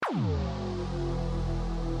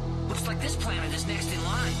like this planet is next in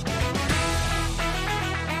line.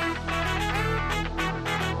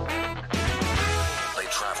 They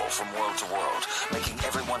travel from world to world, making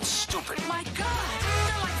everyone stupid. My God,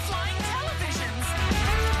 they're like flying televisions.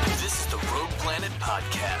 This is the Rogue Planet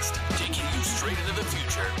Podcast, taking you straight into the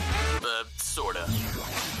future. Sorta.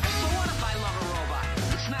 So what if I love a robot?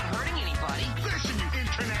 It's not hurting anybody. Listen, you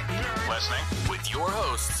internet nerd. Listening with your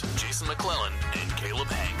hosts, Jason McClellan and Caleb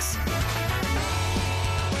Hanks.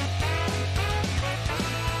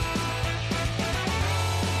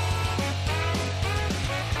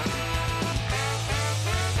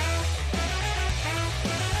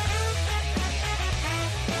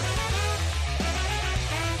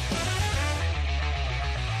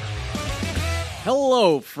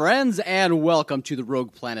 Hello, friends, and welcome to the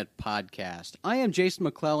Rogue Planet Podcast. I am Jason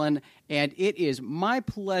McClellan, and it is my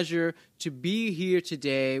pleasure to be here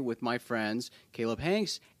today with my friends Caleb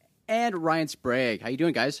Hanks and Ryan Sprague. How you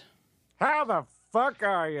doing, guys? How the fuck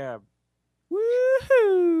are you?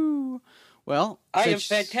 Woohoo! Well, I am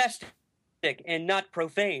fantastic and not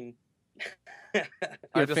profane.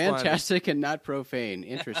 You're fantastic and not profane.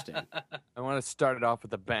 Interesting. I want to start it off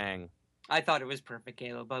with a bang. I thought it was perfect,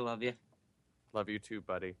 Caleb. I love you. Love you too,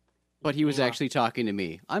 buddy. But he was actually talking to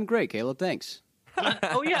me. I'm great, Caleb. Thanks.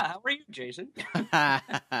 Oh, yeah. How are you, Jason? Forgot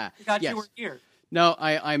Yes. you were here. No,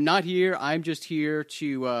 I'm not here. I'm just here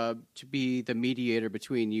to be the mediator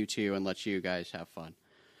between you two and let you guys have fun.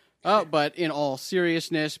 But in all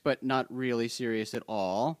seriousness, but not really serious at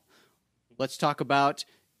all, let's talk about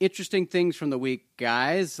interesting things from the week,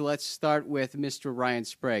 guys. Let's start with Mr. Ryan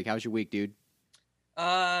Sprague. How's your week, dude?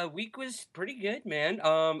 Week was pretty good, man.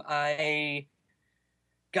 I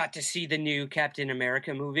got to see the new Captain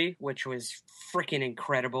America movie, which was freaking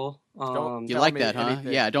incredible. You like that, huh?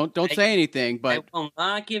 anything. Yeah, don't say anything, but I will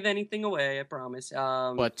not give anything away, I promise.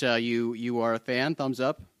 but you are a fan. Thumbs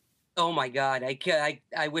up. Oh my God,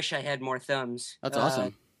 I wish I had more thumbs. That's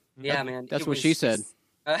awesome. Yeah, man. That's it what was, she said.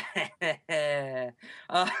 It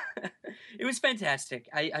was fantastic.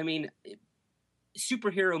 I mean,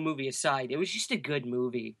 superhero movie aside, it was just a good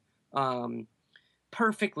movie.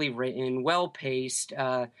 Perfectly written, well paced.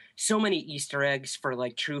 So many Easter eggs for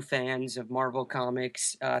like true fans of Marvel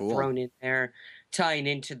Comics Cool. thrown in there, tying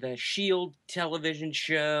into the Shield television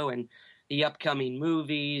show and the upcoming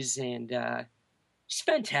movies, and it's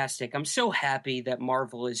fantastic. I'm so happy that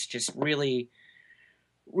Marvel is just really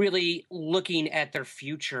looking at their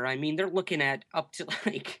future. I mean, they're looking at up to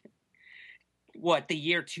like the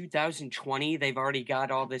year 2020. They've already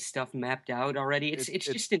got all this stuff mapped out already. It's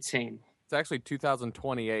just insane. It's actually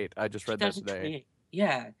 2028. I just read that today. 2028.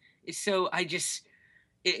 Yeah. So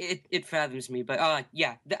it fathoms me, but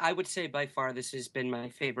yeah, I would say by far this has been my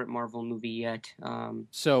favorite Marvel movie yet.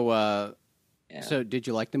 So Yeah. so did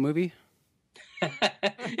you like the movie?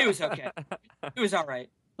 It was okay. It was all right.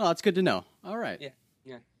 Well, that's good to know. All right.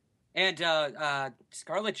 Yeah. And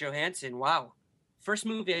Scarlett Johansson, wow. First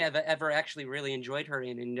movie I've ever actually really enjoyed her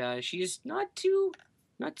in, and she's not too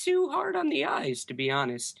hard on the eyes, to be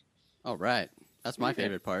honest. All right. That's my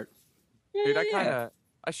favorite part. Dude, Yeah.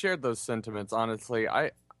 I shared those sentiments, honestly.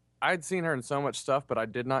 I'd seen her in so much stuff, but I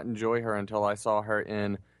did not enjoy her until I saw her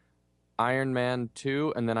in Iron Man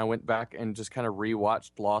 2, and then I went back and just kind of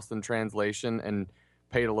rewatched Lost in Translation and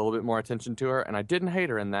paid a little bit more attention to her, and I didn't hate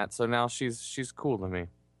her in that, so now she's cool to me.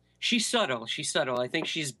 She's subtle. I think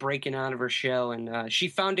she's breaking out of her shell, and she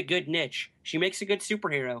found a good niche. She makes a good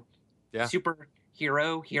superhero. Yeah.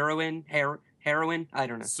 Superhero, heroine. I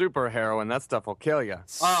don't know. Super heroine, that stuff will kill you.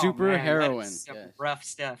 Super man, heroine. that is some Yes. rough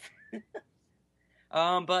stuff.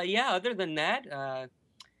 But yeah, other than that,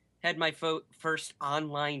 had my first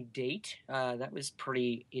online date. That was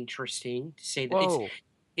pretty interesting to say that. Whoa.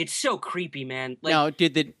 It's so creepy, man. Like, Now,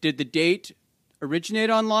 did the date originate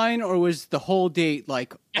online, or was the whole date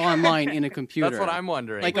like online in a computer? That's what I'm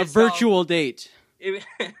wondering. Like a was, virtual date.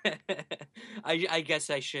 I guess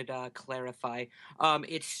I should clarify.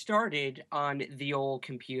 It started on the old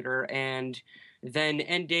computer and then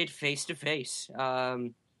ended face to face.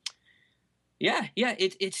 Yeah.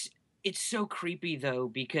 It's so creepy though,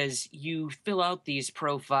 because you fill out these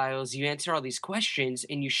profiles, you answer all these questions,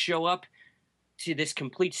 and you show up to this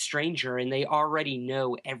complete stranger, and they already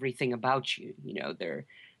know everything about you. You know, they're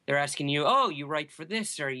asking you, "Oh, you write for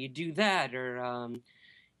this, or you do that, or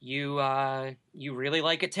you really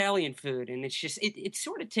like Italian food," and it's just it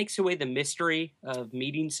sort of takes away the mystery of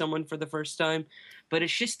meeting someone for the first time. But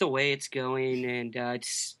it's just the way it's going, and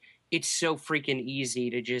it's so freaking easy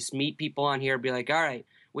to just meet people on here and be like, all right,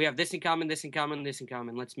 we have this in common, this in common, this in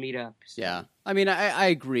common. Let's meet up. So, Yeah, I mean, I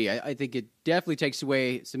agree. I think it definitely takes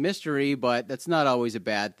away some mystery, but that's not always a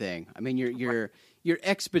bad thing. I mean, you're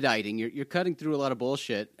expediting, you're cutting through a lot of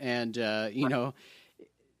bullshit, and you know,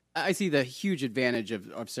 I see the huge advantage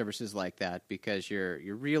of services like that because you're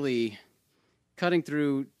really cutting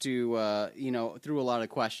through to you know, through a lot of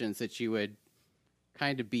questions that you would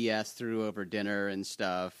kind of BS through over dinner and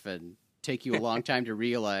stuff, and take you a long time to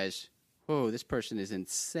realize, whoa, this person is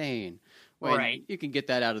insane. Well, Right. you can get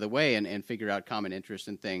that out of the way and figure out common interests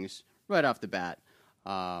and things right off the bat.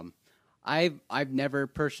 I've never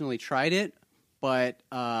personally tried it, but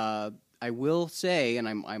I will say, and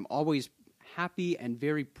I'm always happy and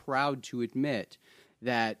very proud to admit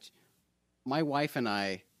that my wife and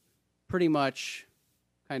I pretty much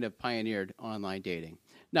kind of pioneered online dating.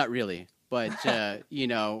 Not really, but you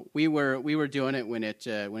know, we were doing it when it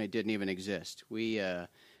didn't even exist. We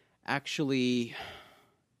actually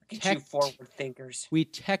Look at you forward thinkers. we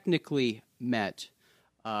technically met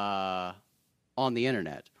on the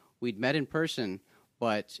internet. We'd met in person,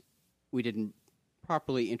 but we didn't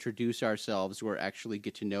properly introduce ourselves or actually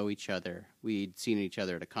get to know each other. We'd seen each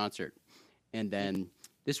other at a concert, and then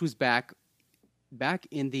this was back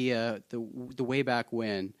in the way back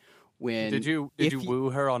when. Did you woo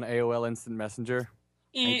her on AOL Instant Messenger?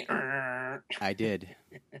 I did.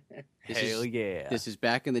 Yeah. This is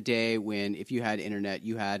back in the day when if you had internet,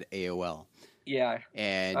 you had AOL. Yeah.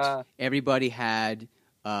 And everybody had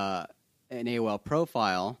an AOL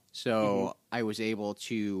profile, so I was able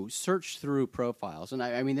to search through profiles. And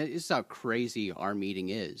I mean, this is how crazy our meeting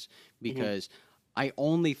is, because I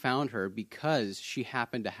only found her because she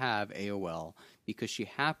happened to have AOL, because she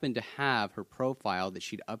happened to have her profile that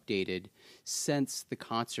she'd updated since the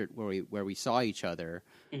concert where we saw each other.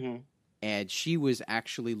 And she was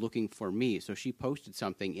actually looking for me, so she posted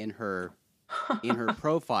something in her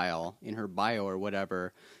profile, in her bio or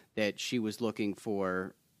whatever, that she was looking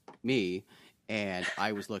for me, and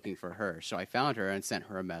I was looking for her. So I found her and sent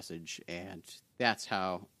her a message, and that's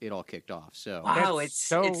how it all kicked off. So Wow,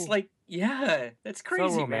 That's it's like, yeah, that's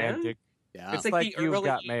crazy, so romantic. yeah, It's like like the You've early-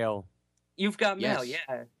 Got Mail. You've got mail, Yes.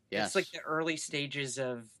 yeah. yes, It's like the early stages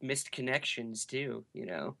of missed connections too, you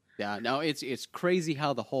know. yeah. No, it's crazy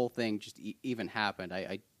how the whole thing just even happened.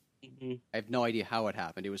 I have no idea how it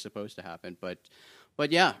happened. It was supposed to happen, but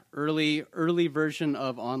yeah, early version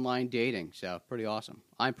of online dating. So pretty awesome.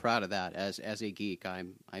 I'm proud of that. As a geek,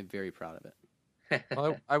 I'm very proud of it.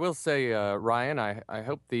 Well, I will say, Ryan, I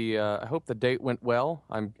hope the date went well.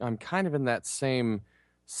 I'm kind of in that same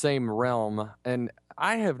realm, and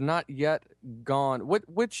I have not yet gone.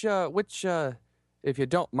 Which if you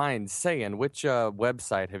don't mind saying, which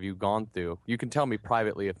website have you gone through? You can tell me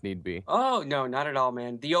privately if need be. Oh no, not at all,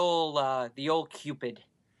 man. The old Cupid.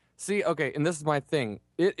 See, okay, and this is my thing.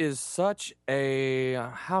 It is such a,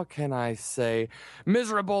 how can I say,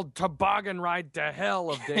 miserable toboggan ride to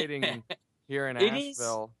hell of dating here in It is.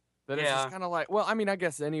 Asheville. That it's Yeah. just kind of like, well, I mean, I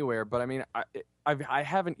guess anywhere, but I mean, I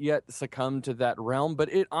haven't yet succumbed to that realm,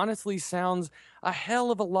 but it honestly sounds a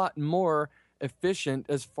hell of a lot more efficient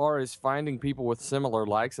as far as finding people with similar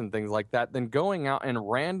likes and things like that than going out and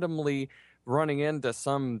randomly running into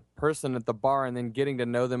some person at the bar and then getting to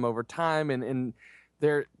know them over time, and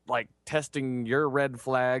they're like testing your red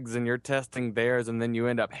flags and you're testing theirs, and then you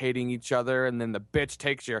end up hating each other, and then the bitch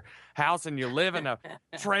takes your house and you live in a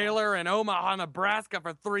trailer in Omaha, Nebraska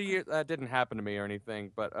for 3 years. That didn't happen to me or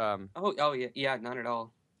anything, but Oh yeah, not at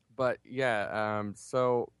all.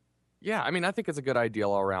 so yeah, I mean, I think it's a good idea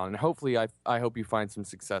all around, and hopefully I hope you find some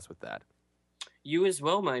success with that. You as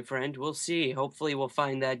well, my friend. We'll see. Hopefully, we'll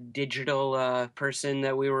find that digital person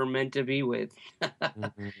that we were meant to be with.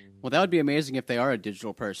 Well, that would be amazing if they are a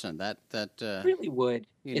digital person. That Really would.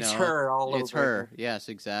 you It's know, her all over. It's her. Yes,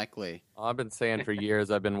 exactly. I've been saying for years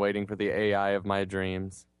I've been waiting for the AI of my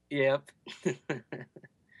dreams. Yep.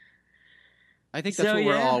 I think that's So, what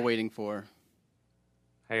we're yeah. all waiting for.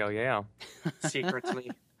 Hell yeah. Secretly.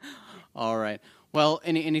 All right. Well,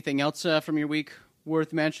 anything else from your week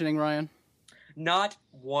worth mentioning, Ryan? Not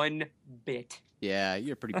one bit. Yeah,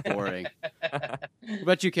 you're pretty boring. What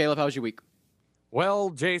about you, Caleb? How was your week? Well,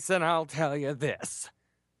 Jason, I'll tell you this.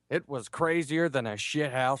 It was crazier than a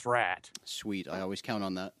shithouse rat. Sweet. I always count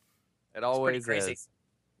on that. It always crazy. is.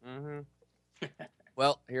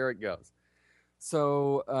 Well, here it goes.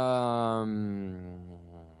 So,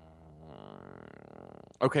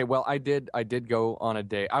 okay, well, I did go on a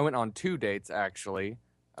date. I went on 2 dates, actually.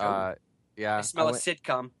 Oh. Yeah. I smell a went-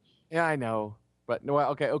 sitcom. Yeah, I know. But no,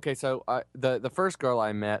 okay. So the first girl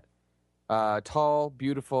I met, tall,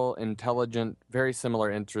 beautiful, intelligent, very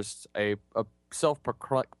similar interests, a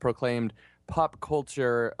self-proclaimed pop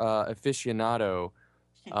culture aficionado.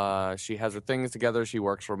 She has her things together. She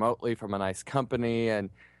works remotely from a nice company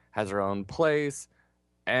and has her own place.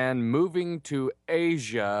 And moving to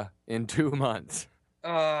Asia in 2 months.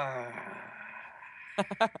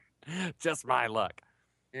 Just my luck.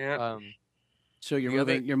 Yeah. So you're The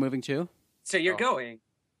other- moving. You're moving too. So you're oh. going,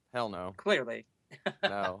 Hell no. clearly.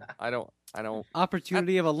 No, I don't.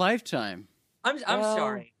 Opportunity of a lifetime. I'm Well-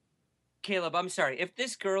 sorry. Caleb, I'm sorry. If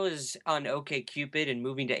this girl is on OkCupid and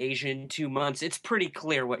moving to Asia in 2 months, it's pretty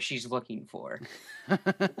clear what she's looking for.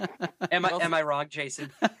 Am I wrong,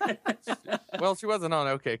 Jason? Well, she wasn't on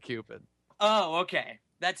OkCupid. Oh, okay.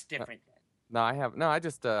 That's different. No, I have. No, I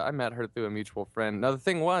just I met her through a mutual friend. Now the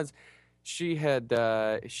thing was, she had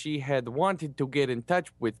wanted to get in touch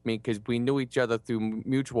with me because we knew each other through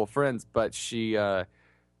mutual friends, but she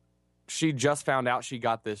just found out she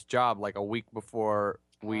got this job like a week before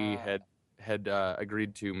we had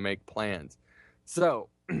agreed to make plans. So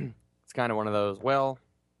it's kind of one of those. Well,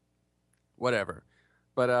 whatever.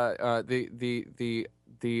 But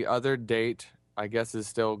the other date, I guess, is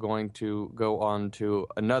still going to go on to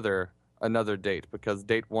another date because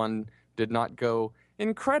date one did not go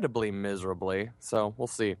incredibly miserably. So we'll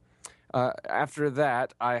see. After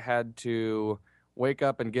that, I had to wake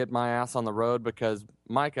up and get my ass on the road because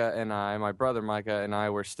my brother Micah and I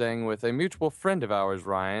were staying with a mutual friend of ours,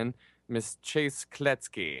 Ryan, Miss Chase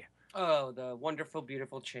Kletsky, Oh, the wonderful,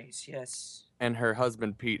 beautiful Chase. Yes. and her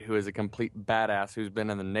husband Pete, who is a complete badass who's been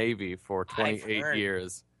in the Navy for I've 28 heard.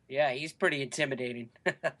 years. Yeah, he's pretty intimidating.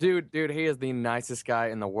 Dude, he is the nicest guy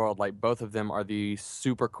in the world. Like, both of them are the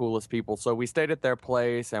super coolest people. So we stayed at their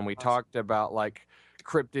place, and we talked about, like,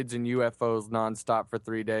 cryptids and UFOs nonstop for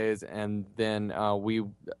 3 days. And then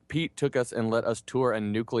Pete took us and let us tour a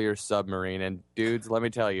nuclear submarine. And, dudes, let me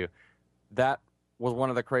tell you, that was one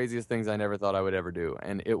of the craziest things I never thought I would ever do.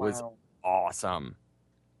 And it was Wow. awesome.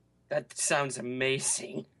 That sounds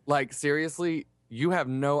amazing. Like, seriously, you have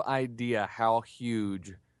no idea how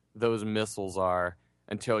huge those missiles are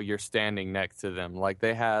until you're standing next to them. Like,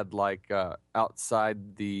 they had, like,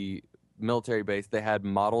 outside the military base, they had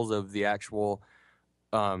models of the actual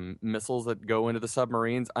missiles that go into the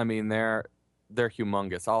submarines. I mean, they're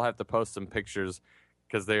humongous. I'll have to post some pictures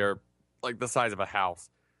because they are, like, the size of a house.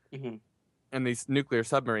 hmm And these nuclear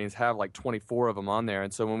submarines have like 24 of them on there.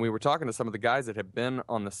 And so when we were talking to some of the guys that have been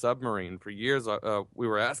on the submarine for years, we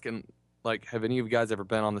were asking, like, have any of you guys ever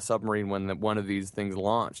been on the submarine when one of these things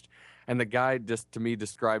launched? And the guy just, to me,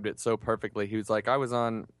 described it so perfectly. He was like, I was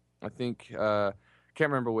on, I think, can't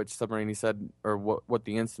remember which submarine he said or what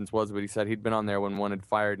the instance was, but he said he'd been on there when one had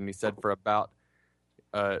fired. And he said for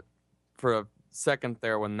a second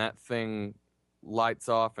there, when that thing lights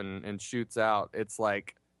off and shoots out, it's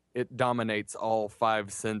like, it dominates all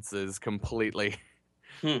five senses completely.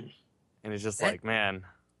 Hmm. And it's just like, man,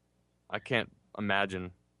 I can't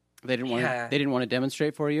imagine. They didn't want. Yeah. They didn't want to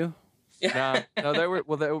demonstrate for you. No, they were.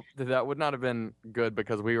 Well, that would not have been good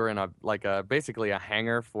because we were in basically a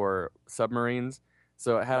hangar for submarines,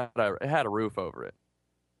 so it had a roof over it.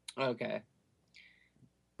 Okay.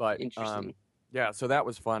 But Interesting. yeah, so that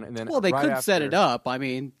was fun. And then Well, they right could set it after- up. I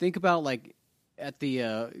mean, think about like at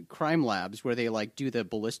the crime labs where they like do the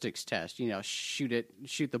ballistics test. You know, shoot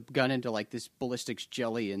the gun into like this ballistics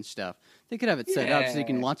jelly and stuff. They could have it set up so they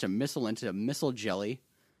can Yeah. launch a missile into a missile jelly.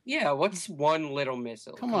 Yeah, what's one little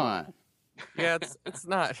missile? Come on. Yeah, it's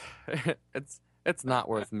not it's not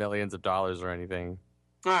worth millions of dollars or anything.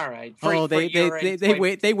 All right. Oh, For your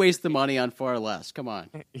entertainment. they waste the money on far less. Come on.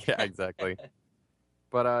 Yeah, exactly.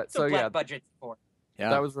 But It's a so black yeah, budget for. Yeah.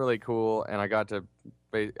 that was really cool, and I got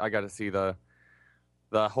to see the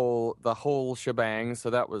whole shebang. So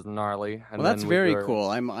that was gnarly. And Well, that's then we very were- cool.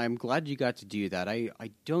 I'm glad you got to do that. I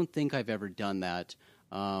don't think I've ever done that.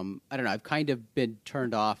 I don't know. I've kind of been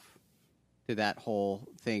turned off to that whole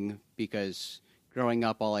thing because growing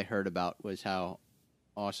up, all I heard about was how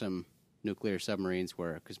awesome nuclear submarines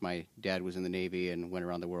were because my dad was in the Navy and went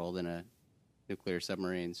around the world in a nuclear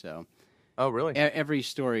submarine. So Oh, really? every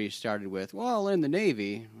story started with, well, in the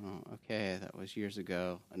Navy. Oh, okay, that was years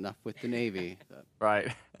ago. Enough with the Navy. Right.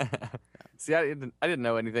 See, I didn't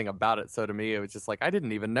know anything about it, so to me, it was just like I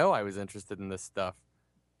didn't even know I was interested in this stuff.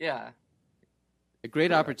 Yeah.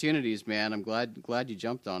 Great opportunities, man. I'm glad you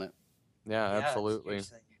jumped on it. Yeah, Yeah, absolutely.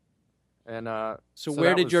 seriously. And So, So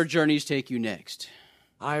where that did was- your journeys take you next?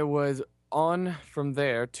 I was on from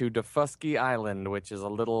there to Defusky Island, which is a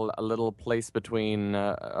little place between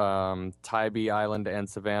Tybee Island and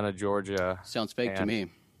Savannah, Georgia. Sounds fake to And-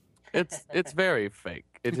 me. It's very fake.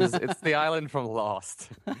 It's the island from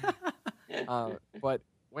Lost. But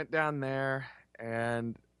went down there,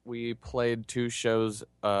 and we played 2 shows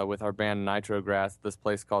with our band Nitrograss. This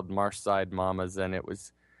place called Marshside Mamas, and it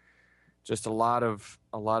was just a lot of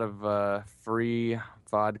free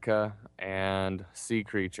vodka and sea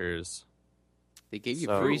creatures. They gave you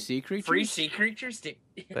So- free sea creatures? Free sea creatures?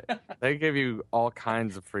 They give you all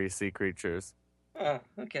kinds of free sea creatures. Oh,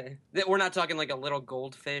 okay. We're not talking like a little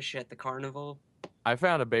goldfish at the carnival. I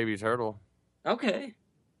found a baby turtle, Okay.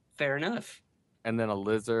 Fair enough. and then a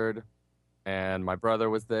lizard, and my brother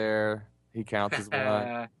was there. He counts as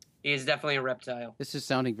one. He is definitely a reptile. This is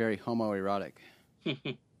sounding very homoerotic.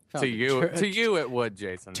 Found To a you, it would,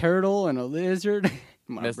 Jason. turtle and a lizard.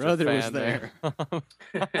 My Mr. brother was Fan there.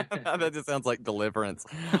 That just sounds like Deliverance.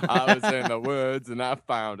 I was in the woods and I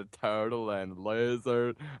found a turtle and a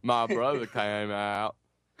lizard. My brother came out.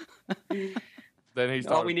 Then he started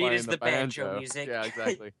All we need playing is the banjo music. Yeah,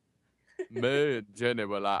 exactly. Me and Jenny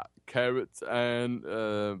were like carrots and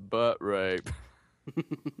butt rape.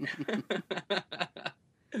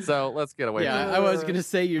 So let's get away Yeah, from I was going to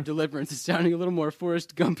say your Deliverance is sounding a little more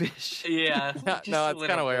Forrest Gumpish. Yeah. that. just No, a that's little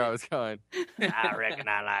kind of where bit. I was going. I reckon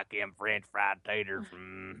I like them French fried taters.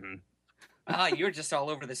 Mm-hmm. You're just all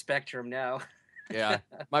over the spectrum now. Yeah,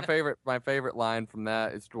 my favorite line from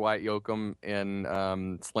that is Dwight Yoakam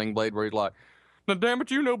in Sling Blade, where he's like, "Now, damn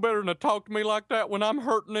it, you know better than to talk to me like that when I'm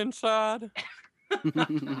hurting inside."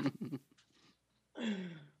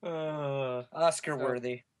 Oscar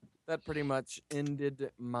worthy. That pretty much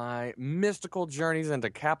ended my mystical journeys into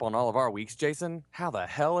cap on all of our weeks. Jason, how the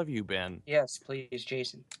hell have you been? Yes, please,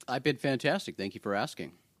 Jason. I've been fantastic. Thank you for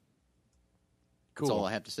asking. Cool. That's all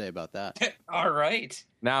I have to say about that. All right.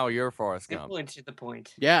 Now you're Forrest Gump. Simple and to the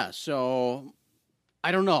point. Yeah, so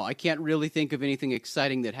I don't know. I can't really think of anything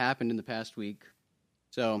exciting that happened in the past week.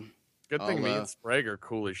 So Good thing I'll, me and Sprague are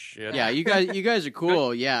cool as shit. yeah, you guys are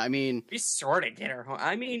cool. Yeah, I mean, We sort of did our home.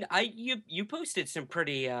 I mean, you posted some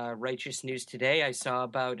pretty righteous news today. I saw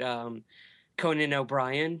about Conan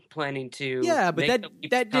O'Brien planning to. yeah, but make that the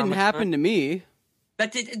didn't Comic-Con. happen to me.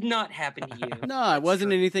 That did not happen to you. No, it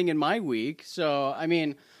wasn't anything in my week. So I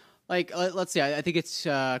mean, like let's see. I think it's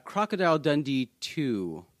Crocodile Dundee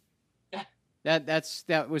 2.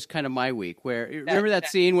 That was kind of my week. Where remember that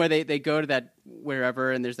scene where they go to that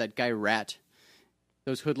wherever and there's that guy Rat,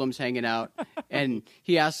 those hoodlums hanging out, and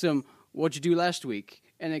he asks him, "What'd you do last week?"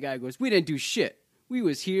 And the guy goes, "We didn't do shit. We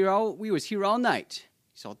was here all night."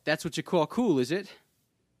 So that's what you call cool, is it?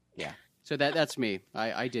 Yeah. So that's me.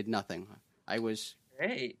 I did nothing. I was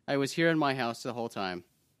Great. here in my house the whole time.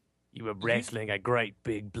 You were wrestling a great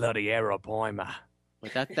big bloody arapaima.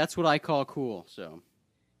 But that's what I call cool. So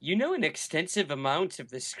You know an extensive amount of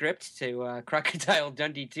the script to Crocodile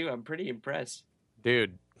Dundee 2. I'm pretty impressed.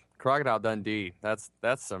 Dude, Crocodile Dundee. That's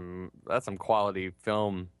some quality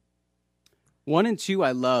film. 1 and 2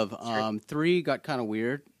 I love. 3 got kind of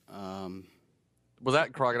weird. Was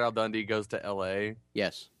that Crocodile Dundee Goes to L.A.?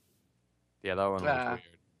 Yes. Yeah, that one was Ah. weird.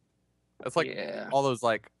 That's like Yeah. all those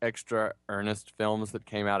like extra Ernest films that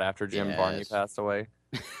came out after Jim Varney Yes. passed away.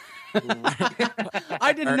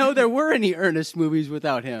 I didn't know there were any Ernest movies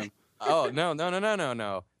without him. Oh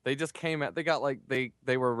no! They just came out. They got like they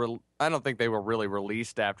were. I don't think they were really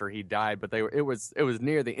released after he died, but they were. It was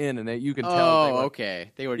near the end, and you can tell. They Oh, were,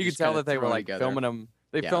 okay. They were. You could just tell kinda that they were thrown like together. filming them.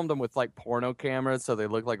 They Yeah. filmed them with like porno cameras, so they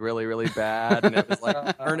looked like really, really bad. And it was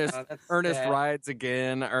like Ernest That's Ernest sad. rides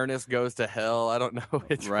again. Ernest goes to hell. I don't know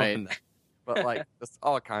which Right. one, but like just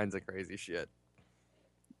all kinds of crazy shit.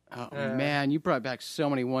 Oh man, you brought back so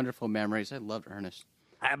many wonderful memories. I loved Ernest.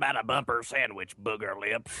 How about a bumper sandwich, booger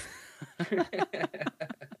lips?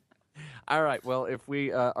 All right. Well, if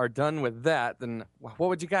we are done with that, then what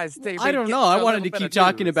would you guys say? I don't know. I wanted to keep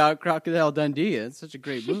talking about Crocodile Dundee. It's such a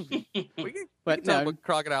great movie. We can But talk no, about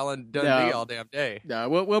Crocodile and Dundee No. all damn day. no,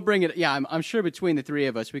 we'll bring it. Yeah, I'm sure between the three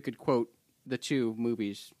of us, we could quote the two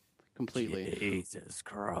movies completely. Jesus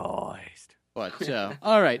Christ. But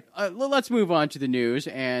all right, let's move on to the news.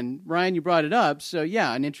 And Ryan, you brought it up, so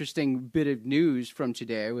yeah, an interesting bit of news from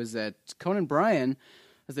today was that Conan Bryan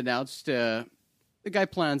has announced the guy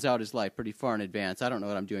plans out his life pretty far in advance. I don't know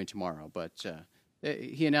what I'm doing tomorrow, but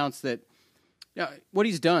he announced that what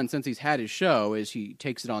he's done since he's had his show is he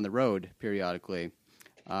takes it on the road periodically.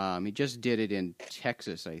 He just did it in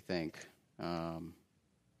Texas, I think.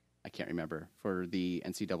 I can't remember, for the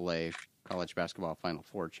NCAA College Basketball Final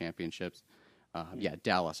Four championships.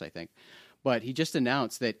 Dallas, I think. But he just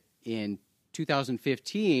announced that in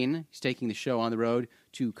 2015, he's taking the show on the road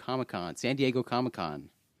to Comic-Con, San Diego Comic-Con.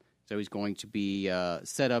 So he's going to be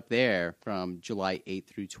set up there from July 8th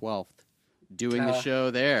through 12th, doing the show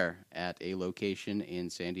there at a location in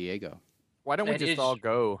San Diego. Why don't we That just is- all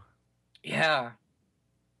go? Yeah.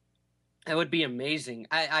 That would be amazing.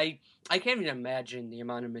 I can't even imagine the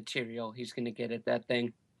amount of material he's going to get at that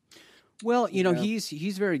thing. Well, Yeah.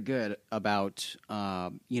 he's very good about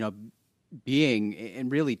being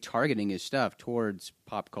and really targeting his stuff towards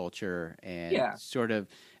pop culture and Yeah. sort of,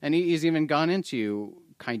 and he's even gone into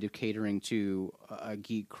kind of catering to a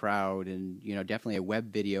geek crowd and definitely a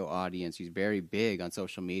web video audience. He's very big on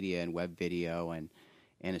social media and web video and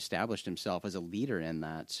established himself as a leader in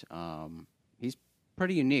that. He's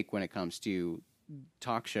pretty unique when it comes to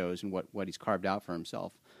talk shows and what he's carved out for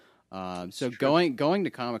himself. So going to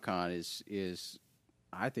Comic-Con is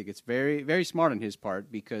I think it's very, very smart on his part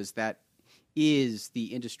because that is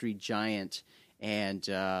the industry giant, and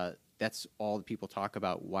that's all the people talk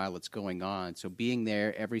about while it's going on. So being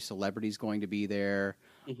there, every celebrity is going to be there.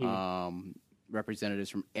 Representatives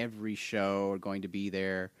from every show are going to be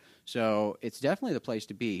there. So it's definitely the place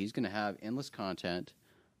to be. He's going to have endless content.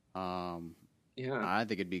 Yeah. I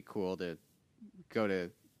think it'd be cool to go to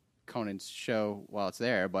Conan's show while it's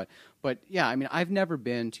there. But yeah, I mean, I've never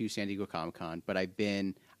been to San Diego Comic-Con, but I've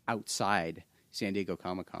been outside San Diego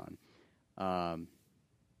Comic-Con.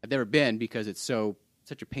 I've never been because it's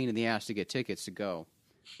such a pain in the ass to get tickets to go.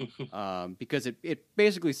 Because it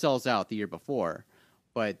basically sells out the year before.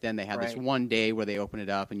 But then they have this Right. one day where they open it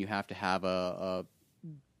up and you have to have a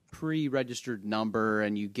pre-registered number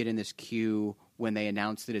and you get in this queue when they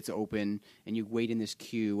announce that it's open and you wait in this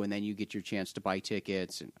queue and then you get your chance to buy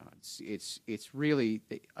tickets and it's really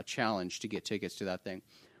a challenge to get tickets to that thing.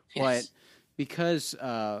 Yes. But because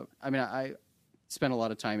I spent a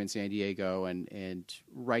lot of time in San Diego and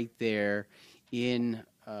right there in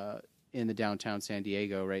the downtown San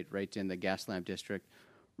Diego, right in the Gaslamp district.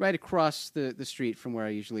 Right across the street from where I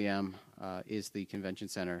usually am is the convention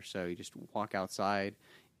center. So you just walk outside,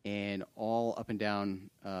 and all up and down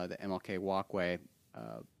the MLK walkway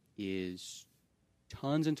is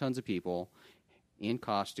tons and tons of people in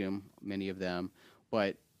costume, many of them,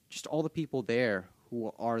 but just all the people there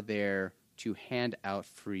who are there to hand out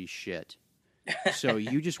free shit. So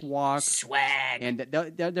you just walk, Swag. and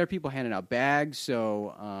there are people handing out bags.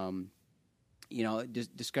 So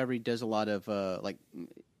Discovery does a lot of like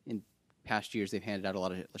in past years they've handed out a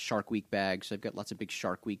lot of Shark Week bags. So they've got lots of big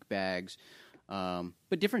Shark Week bags.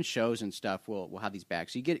 But different shows and stuff will have these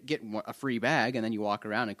bags. So you get a free bag, and then you walk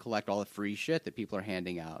around and collect all the free shit that people are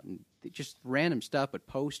handing out, and just random stuff, but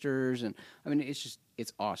posters, and I mean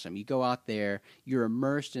it's awesome. You go out there, you're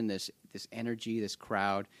immersed in this energy, this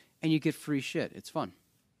crowd, and you get free shit. It's fun.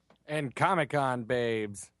 And Comic-Con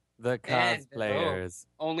babes, the And, cosplayers.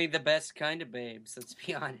 Only the best kind of babes, let's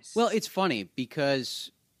be honest. Well, it's funny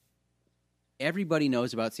because everybody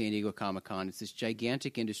knows about San Diego Comic-Con. It's this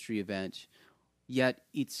gigantic industry event, yet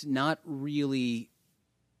it's not really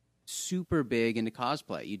super big into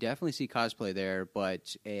cosplay. You definitely see cosplay there,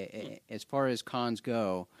 but as far as cons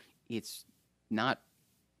go, it's not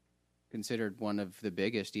considered one of the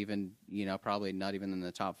biggest, even, probably not even in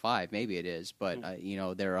the top 5. Maybe it is, but,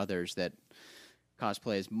 there are others that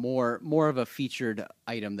cosplay is more of a featured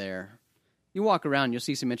item there. You walk around, you'll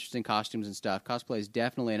see some interesting costumes and stuff. Cosplay is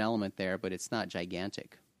definitely an element there, but it's not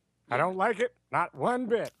gigantic. I don't like it, not one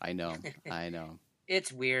bit. I know.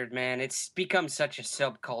 It's weird, man. It's become such a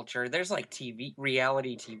subculture. There's like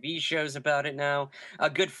reality TV shows about it now. A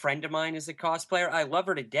good friend of mine is a cosplayer. I love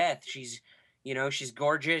her to death. She's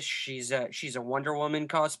gorgeous. She's a Wonder Woman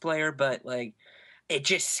cosplayer, but like, it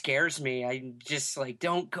just scares me. I'm just like,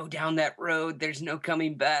 don't go down that road. There's no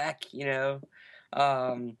coming back,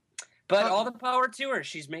 But all the power to her.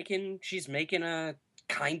 She's making a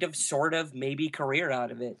kind of, sort of, maybe career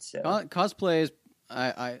out of it. So Cosplay is,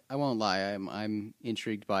 I won't lie, I'm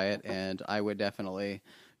intrigued by it, and I would definitely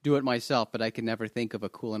do it myself, but I can never think of a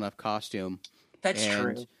cool enough costume. that's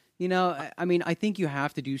And, true. I think you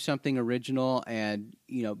have to do something original and,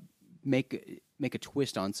 make a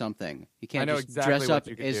twist on something. You can't I know just exactly dress what up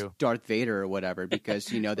you could as do. Darth Vader or whatever because,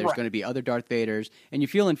 there's Right. going to be other Darth Vaders, and you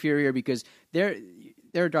feel inferior because there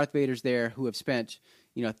are Darth Vaders there who have spent,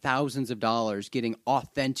 thousands of dollars getting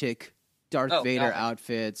authentic Darth Oh, Vader God.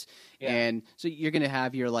 outfits. Yeah. And so you're going to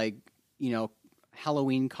have your,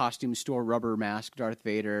 Halloween costume store rubber mask Darth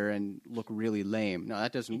Vader and look really lame. No,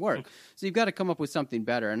 that doesn't work. So you've got to come up with something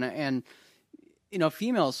better. And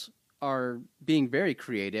females are being very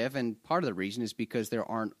creative, and part of the reason is because there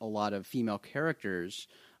aren't a lot of female characters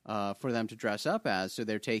for them to dress up as. So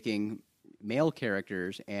they're taking male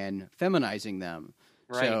characters and feminizing them.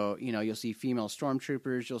 Right. So, you'll see female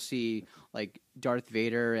stormtroopers, you'll see like Darth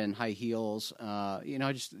Vader and high heels,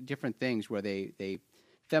 just different things where they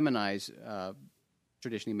feminize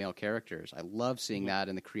traditionally male characters. I love seeing that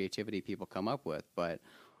and the creativity people come up with, but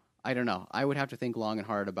I don't know. I would have to think long and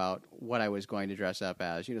hard about what I was going to dress up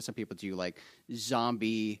as. You know, some people do like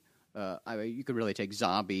zombie. I mean, you could really take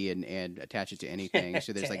zombie and attach it to anything.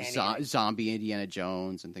 So there's To like anything. zombie Indiana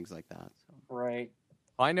Jones and things like that. So. Right.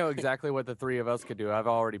 I know exactly what the three of us could do. I've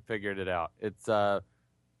already figured it out. It's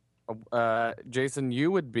Jason,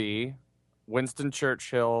 you would be Winston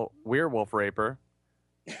Churchill, Werewolf Raper.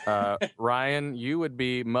 Ryan, you would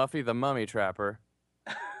be Muffy the Mummy Trapper.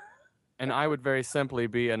 And I would very simply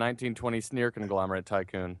be a 1920 sneer conglomerate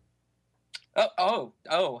tycoon. Oh!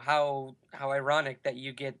 How ironic that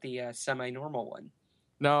you get the semi-normal one.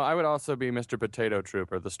 No, I would also be Mr. Potato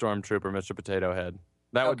Trooper, the Stormtrooper, Mr. Potato Head.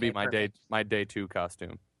 That would be Okay, my perfect. day 2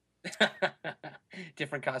 costume.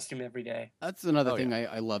 Different costume every day. That's another Oh, thing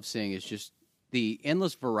I love seeing is just the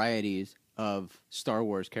endless varieties of Star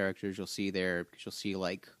Wars characters you'll see there. Because you'll see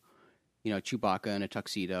like, you know, Chewbacca in a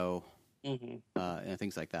tuxedo Hmm and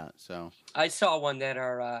things like that. So I saw one that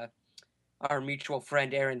our mutual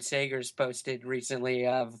friend Aaron Sagers posted recently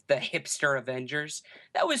of the hipster Avengers.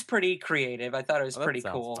 That was pretty creative. I thought it was Oh, that pretty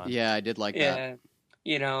sounds cool. fun. yeah, I did like that. Yeah.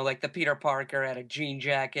 You know, like the Peter Parker had a jean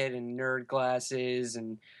jacket and nerd glasses,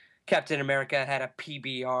 and Captain America had a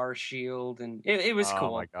PBR shield, and it was Oh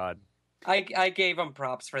cool. my god. I gave them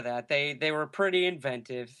props for that. They were pretty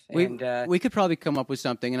inventive, We and we could probably come up with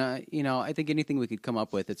something, and I think anything we could come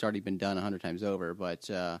up with, it's already been done 100 times over. But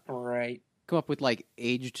right. come up with like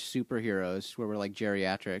aged superheroes where we're like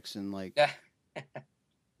geriatrics and like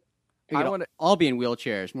we I could wanna- all be in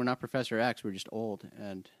wheelchairs. We're not Professor X. We're just old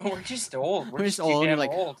and We're just old. we're just too old. We're damn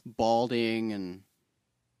like old. balding and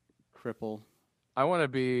crippled. I want to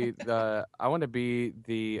be the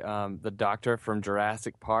doctor from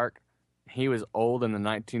Jurassic Park. He was old in the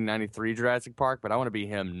 1993 Jurassic Park, but I want to be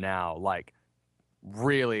him now, like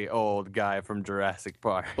really old guy from Jurassic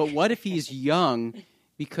Park. But what if he's young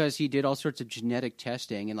because he did all sorts of genetic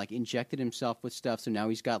testing and like injected himself with stuff, so now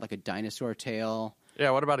he's got like a dinosaur tail.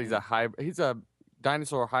 Yeah, what about he's a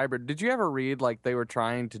dinosaur hybrid. Did you ever read like they were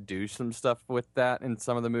trying to do some stuff with that in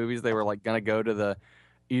some of the movies? They were like going to go to the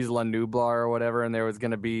Isla Nublar or whatever, and there was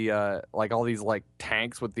going to be like all these like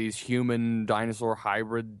tanks with these human dinosaur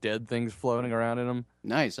hybrid dead things floating around in them.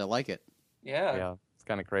 Nice, I like it. Yeah. Yeah, it's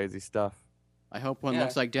kind of crazy stuff. I hope one Yeah.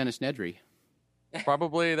 looks like Dennis Nedry.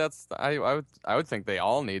 Probably that's I would think they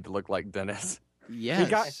all need to look like Dennis.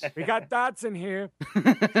 Yes. we got dots in here.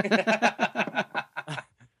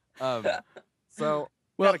 So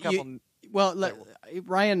Well, got a couple. Well,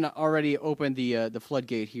 Ryan already opened the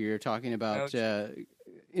floodgate here, talking about the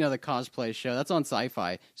cosplay show. That's on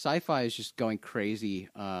Sci-Fi. Sci-Fi is just going crazy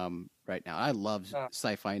right now. I love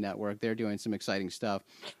Sci-Fi Network. They're doing some exciting stuff,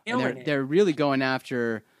 Killing and it. they're really going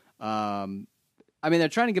after. They're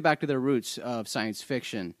trying to get back to their roots of science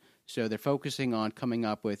fiction. So they're focusing on coming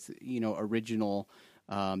up with original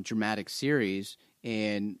dramatic series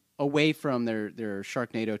and away from their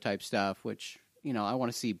Sharknado type stuff, which I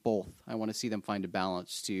want to see both. I want to see them find a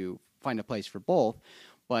balance to find a place for both.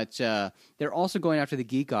 But they're also going after the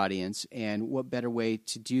geek audience, and what better way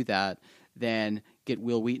to do that than get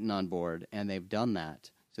Will Wheaton on board? And they've done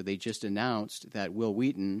that. So they just announced that Will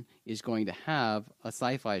Wheaton is going to have a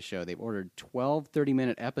sci-fi show. They've ordered 12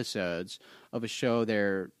 30-minute episodes of a show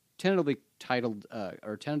they're tentatively titled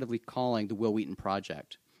or tentatively calling the Will Wheaton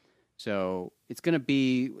Project. So it's going to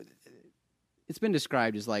be, it's been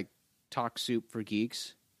described as like talk soup for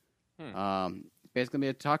geeks. Basically, be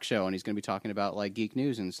a talk show, and he's going to be talking about like geek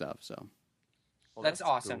news and stuff. So Well, That's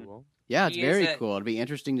awesome. cool. yeah, it's He very is a- cool. It'll be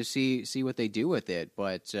interesting to see what they do with it.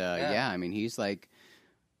 But Yeah. I mean, he's like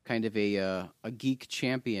kind of a geek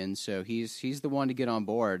champion, so he's the one to get on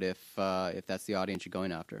board if that's the audience you're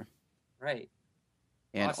going after. Right.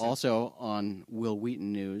 And Awesome. also on Will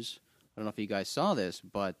Wheaton news, I don't know if you guys saw this,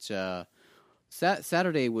 but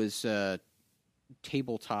Saturday was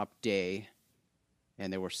tabletop day,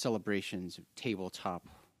 and there were celebrations of tabletop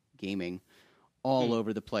gaming all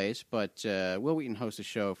over the place. But Will Wheaton hosts a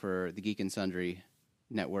show for the Geek and Sundry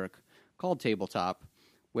network called Tabletop,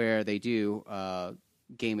 where they do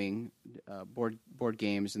gaming, board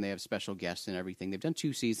games, and they have special guests and everything. They've done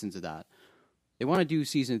 2 seasons of that. They want to do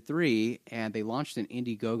season 3, and they launched an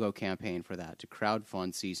Indiegogo campaign for that to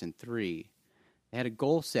crowdfund season 3. They had a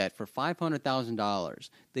goal set for $500,000.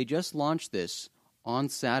 They just launched this on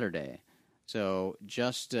Saturday, so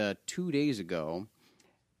just 2 days ago.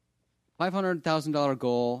 $500,000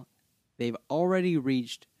 goal. They've already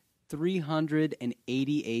reached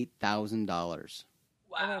 $388,000.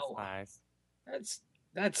 Wow. Nice.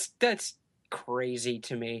 That's crazy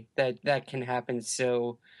to me that can happen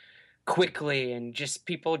so quickly, and just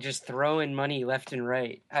people just throwing money left and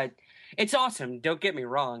right. It's awesome. Don't get me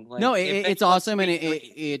wrong. Like, No, if it's anyone awesome, and speaks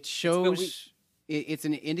like- it shows. It's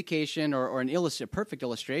an indication or a perfect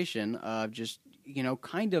illustration of just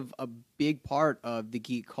kind of a big part of the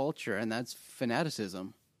geek culture, and that's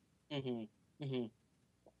fanaticism.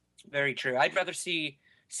 Very true. I'd rather see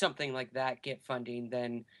something like that get funding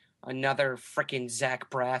than another freaking Zach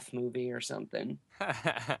Braff movie or something.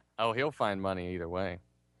 Oh, he'll find money either way.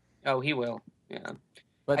 Oh, he will. Yeah.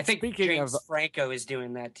 But I think speaking James of, Franco is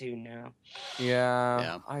doing that too now.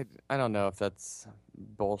 yeah, I don't know if that's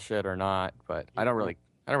bullshit or not, but I don't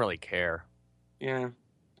really care. Yeah.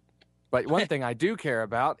 But one thing I do care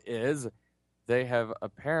about is they have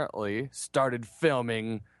apparently started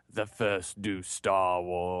filming the first new Star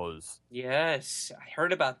Wars. Yes, I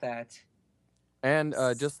heard about that. And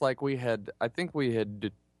just like I think we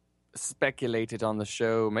had speculated on the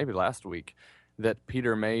show maybe last week that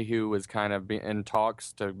Peter Mayhew was kind of in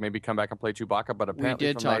talks to maybe come back and play Chewbacca, but We apparently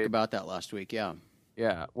did talk about that last week, yeah.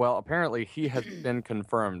 Yeah, well, apparently he has been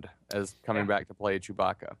confirmed as coming back to play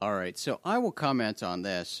Chewbacca. All right, so I will comment on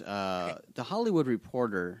this. The Hollywood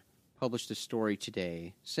Reporter published a story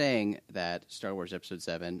today saying that Star Wars Episode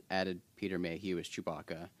 7 added Peter Mayhew as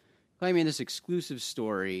Chewbacca, claiming this exclusive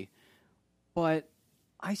story, but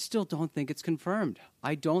I still don't think it's confirmed.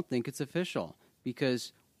 I don't think it's official,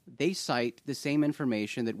 because they cite the same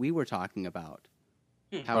information that we were talking about.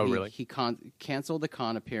 How really? he canceled the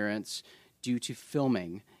con appearance due to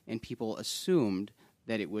filming, and people assumed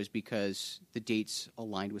that it was because the dates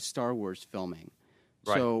aligned with Star Wars filming.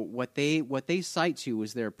 Right. So what they cite to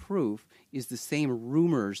as their proof is the same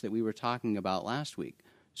rumors that we were talking about last week.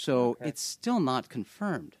 So it's still not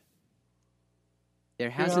confirmed. There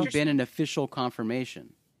hasn't been an official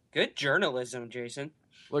confirmation. Good journalism, Jason.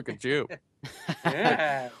 Look at you.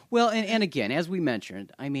 Yeah. Well, and again, as we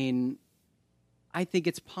mentioned, I mean, I think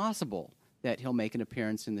it's possible that he'll make an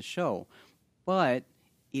appearance in the show, but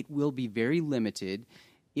it will be very limited.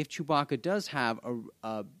 If Chewbacca does have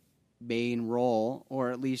a main role, or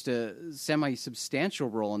at least a semi-substantial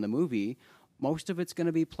role in the movie, most of it's going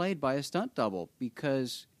to be played by a stunt double,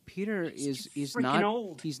 because Peter is freaking not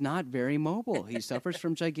old. He's not very mobile. He suffers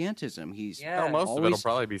from gigantism. He's Yeah. Well, most of always- it'll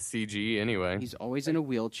probably be CG anyway. He's always in a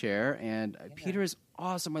wheelchair, and Peter is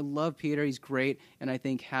awesome. I love Peter. He's great, and I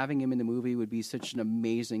think having him in the movie would be such an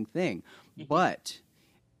amazing thing. But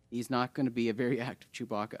he's not going to be a very active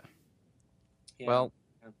Chewbacca. Yeah. Well,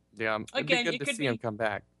 yeah, it'd Again, be it good to could see him be- come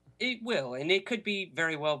back. It will, and it could be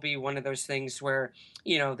very well be one of those things where,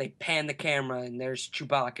 they pan the camera and there's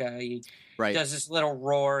Chewbacca. He Right. does this little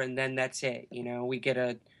roar, and then that's it. We get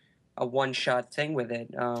a one-shot thing with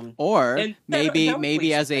it. Or And maybe that would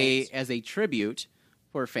please as the a tribute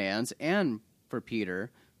for fans and for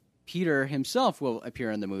Peter, Peter himself will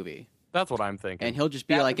appear in the movie, That's what I'm thinking. and he'll just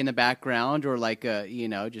be That like would- in the background, or like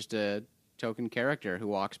just a token character who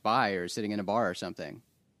walks by or sitting in a bar or something.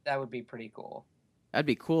 That would be pretty cool. That'd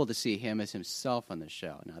be cool to see him as himself on the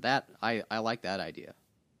show. Now that I like that idea.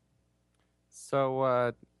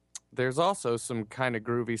 So there's also some kind of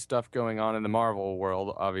groovy stuff going on in the Marvel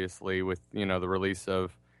world, obviously, with the release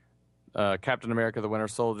of Captain America: The Winter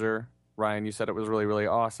Soldier. Ryan, you said it was really, really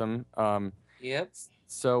awesome. Yep.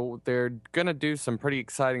 So they're gonna do some pretty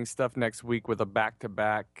exciting stuff next week with a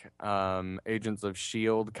back-to-back Agents of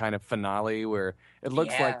S.H.I.E.L.D. kind of finale, where it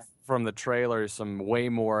looks like Yeah. from the trailer some way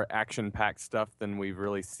more action-packed stuff than we've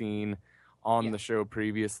really seen on Yeah. the show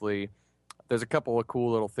previously. There's a couple of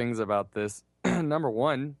cool little things about this. Number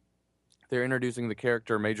one, they're introducing the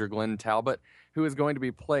character Major Glenn Talbot, who is going to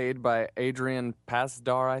be played by Adrian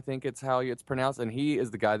Pasdar, I think it's how it's pronounced, and he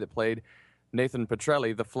is the guy that played Nathan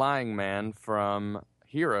Petrelli, the Flying Man from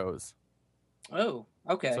Heroes. Oh,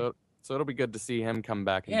 okay. So it'll be good to see him come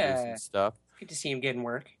back and do Yeah. some stuff. Good to see him getting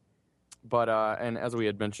work. But and as we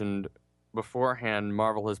had mentioned beforehand,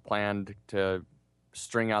 Marvel has planned to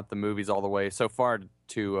string out the movies all the way so far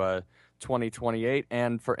to 2028.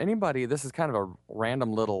 And for anybody, this is kind of a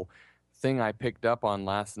random little thing I picked up on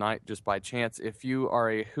last night just by chance. If you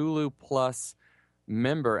are a Hulu Plus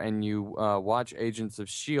member and you watch Agents of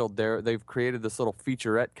S.H.I.E.L.D., they've created this little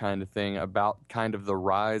featurette kind of thing about kind of the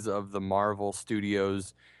rise of the Marvel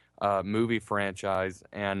Studios movie franchise.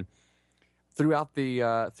 And throughout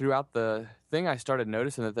the thing, I started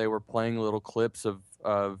noticing that they were playing little clips of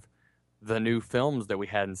the new films that we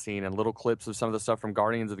hadn't seen, and little clips of some of the stuff from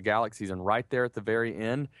Guardians of the Galaxies. And right there at the very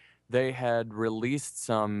end, they had released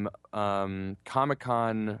some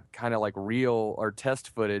Comic-Con kind of like reel or test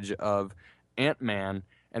footage of Ant-Man.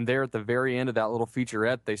 And there at the very end of that little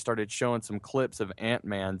featurette, they started showing some clips of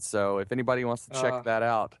Ant-Man. So if anybody wants to check that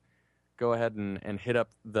out, go ahead and hit up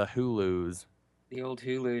the Hulus. The old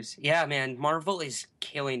Hulus. Yeah, man, Marvel is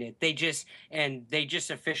killing it. They just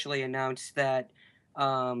officially announced that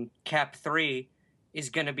Cap 3 is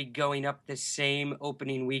going to be going up the same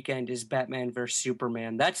opening weekend as Batman vs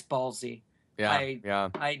Superman. That's ballsy. Yeah.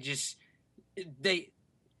 I just they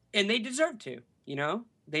deserve to, you know?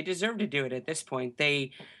 They deserve to do it at this point.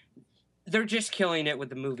 They're just killing it with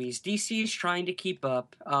the movies. DC is trying to keep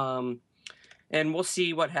up. And we'll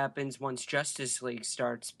see what happens once Justice League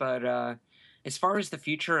starts, but as far as the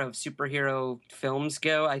future of superhero films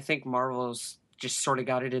go, I think Marvel's just sort of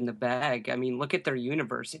got it in the bag. I mean, look at their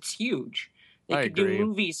universe. It's huge. They I could agree. do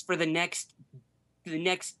movies for the next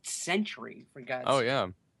century, for God's Oh, sake. yeah.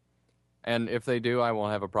 And if they do, I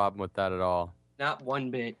won't have a problem with that at all. Not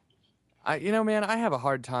one bit. Man, I have a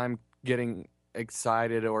hard time getting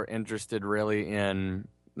excited or interested really in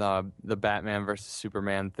the Batman versus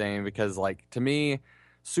Superman thing because, like, to me,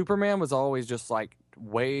 Superman was always just, like,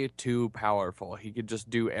 way too powerful. He could just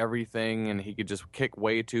do everything and he could just kick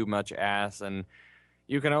way too much ass, and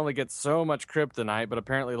you can only get so much kryptonite, but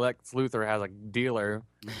apparently Lex Luthor has a dealer.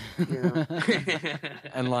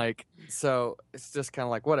 And, like, so it's just kind of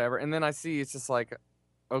like, whatever. And then I see it's just like,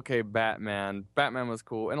 okay, Batman was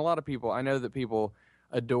cool. And a lot of people, I know that people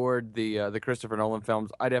adored the Christopher Nolan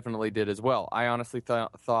films. I definitely did as well. I honestly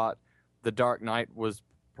thought The Dark Knight was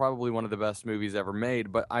probably one of the best movies ever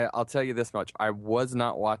made, but I'll tell you this much. I was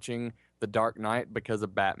not watching The Dark Knight because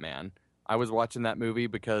of Batman. I was watching that movie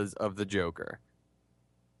because of the Joker.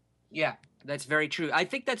 Yeah, that's very true. I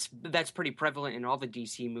think that's pretty prevalent in all the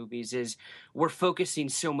DC movies is we're focusing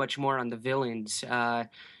so much more on the villains.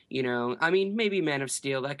 You know, I mean, maybe Man of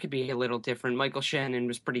Steel, that could be a little different. Michael Shannon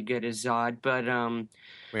was pretty good as Zod, but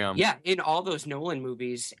yeah, in all those Nolan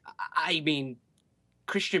movies, I mean,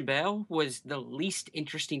 Christian Bale was the least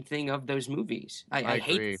interesting thing of those movies. I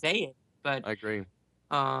hate to say it, but I agree.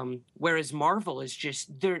 Whereas Marvel is just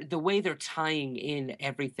the way they're tying in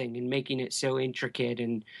everything and making it so intricate,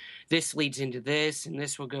 and this leads into this, and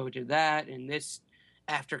this will go to that, and this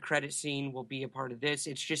after credit scene will be a part of this.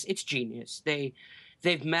 It's genius.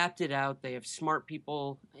 They've mapped it out. They have smart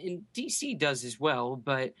people, and DC does as well,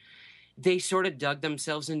 but they sort of dug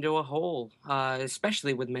themselves into a hole,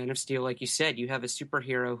 especially with Man of Steel. Like you said, you have a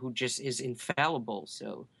superhero who just is infallible.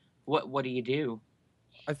 So what do you do?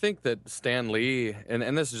 I think that Stan Lee,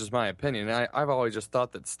 and this is just my opinion, I've always just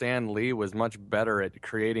thought that Stan Lee was much better at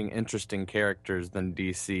creating interesting characters than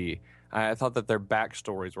DC. I thought that their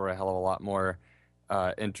backstories were a hell of a lot more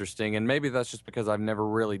interesting, and maybe that's just because I've never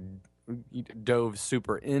really dove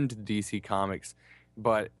super into DC Comics,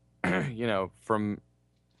 but you know,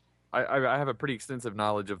 I have a pretty extensive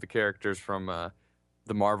knowledge of the characters from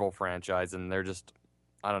the Marvel franchise, and they're just,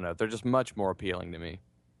 I don't know, they're just much more appealing to me.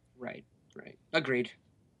 Right. Agreed.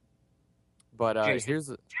 But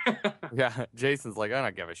Jason. yeah, Jason's like, I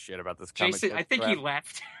don't give a shit about this comic Jason, book I think crap. he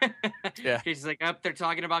left. Yeah. Jason's like, they're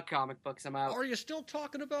talking about comic books. I'm out. Are you still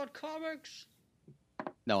talking about comics?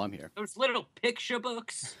 No, I'm here. Those little picture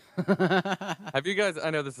books. Have you guys,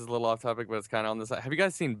 I know this is a little off topic, but it's kind of on this side. Have you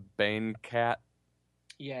guys seen Bane Cat?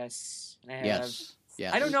 Yes, I have.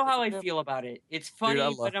 Yes. I don't know how I feel about it. It's funny,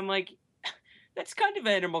 Dude, but I'm like, that's kind of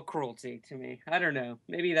animal cruelty to me. I don't know.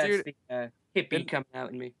 Maybe that's Dude, the hippie coming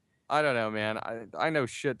out in me. I don't know, man. I know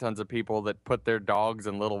shit tons of people that put their dogs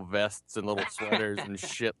in little vests and little sweaters and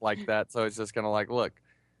shit like that. So it's just kind of like, look,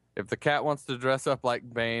 if the cat wants to dress up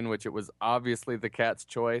like Bane, which it was obviously the cat's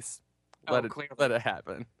choice, let it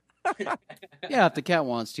happen. Yeah, if the cat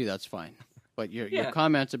wants to, that's fine. But your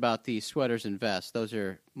comments about the sweaters and vests, those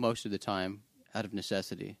are most of the time out of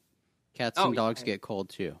necessity. Cats and dogs get cold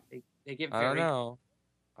too. They get I very. don't know.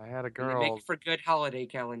 I had a and They girl. make for good holiday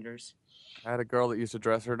calendars. I had a girl that used to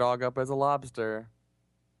dress her dog up as a lobster.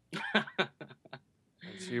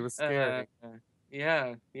 She was scary.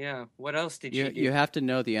 Yeah. What else did you do? You have to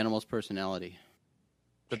know the animal's personality.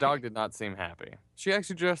 The dog did not seem happy. She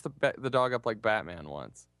actually dressed the dog up like Batman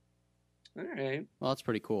once. All right. Well, that's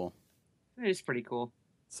pretty cool. That is pretty cool.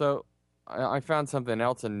 So I found something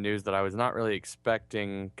else in news that I was not really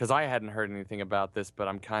expecting, because I hadn't heard anything about this, but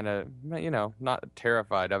I'm kind of, not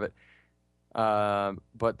terrified of it.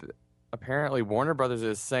 But apparently Warner Brothers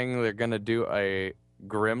is saying they're going to do a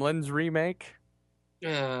Gremlins remake.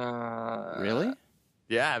 Really?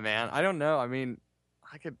 Yeah, man. I don't know. I mean,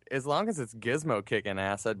 I could, as long as it's Gizmo kicking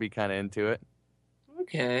ass, I'd be kind of into it.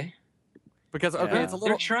 Okay. Because, okay, Yeah. it's a They're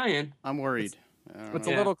little... trying. I'm worried. It's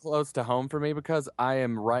Yeah. a little close to home for me because I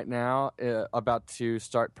am right now about to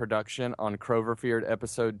start production on Cloverfield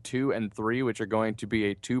episode 2 and 3, which are going to be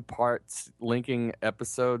a 2-part linking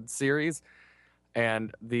episode series.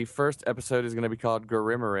 And the first episode is going to be called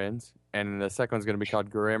Grimmerins, and the second one's going to be called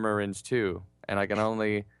Grimmerins 2. and I can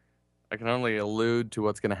only allude to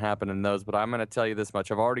what's going to happen in those. But I'm going to tell you this much: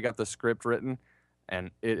 I've already got the script written, and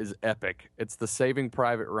it is epic. It's the Saving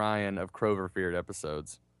Private Ryan of Cloverfield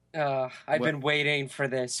episodes. I've been waiting for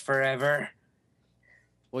this forever.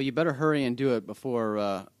 Well, you better hurry and do it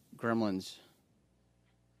before Gremlins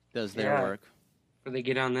does their work. Before they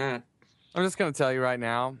get on that. I'm just going to tell you right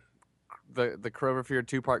now, the Cloverfield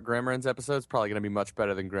 2-part Gremlins episode is probably going to be much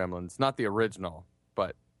better than Gremlins. Not the original,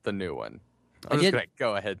 but the new one. I'm just going to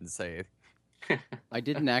go ahead and say it. I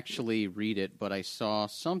didn't actually read it, but I saw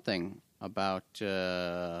something about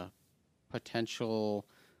potential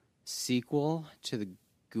sequel to the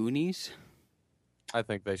Goonies. I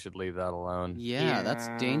think they should leave that alone. Yeah, that's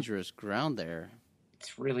dangerous ground there.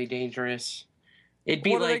 It's really dangerous. It'd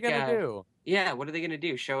be What like, are they going to do? Yeah, what are they going to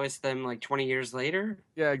do? Show us them like 20 years later?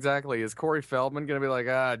 Yeah, exactly. Is Corey Feldman going to be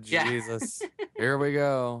like, Jesus, here we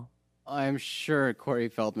go? I'm sure Corey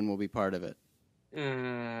Feldman will be part of it.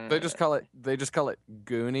 They just call it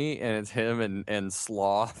Goonie, and it's him and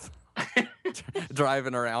Sloth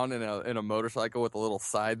driving around in a motorcycle with a little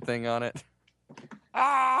side thing on it.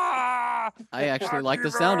 Ah! I actually like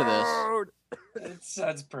the sound of this. It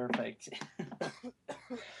sounds perfect.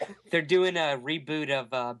 They're doing a reboot of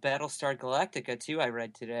Battlestar Galactica too. I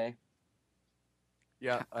read today.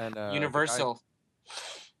 Yeah, and Universal.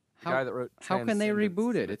 The guy that wrote How can they Transcendence.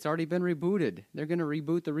 reboot it? It's already been rebooted. They're going to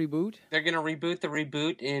reboot the reboot? They're gonna reboot the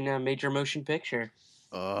reboot in a major motion picture.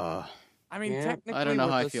 Ugh. I mean, Yeah. technically, I don't know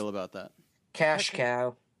with how I this- feel about that. Cash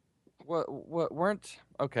cow. What weren't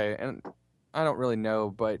okay, and I don't really know,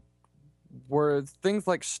 but were things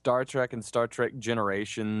like Star Trek and Star Trek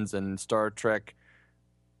Generations and Star Trek,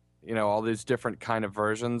 all these different kind of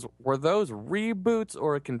versions, were those reboots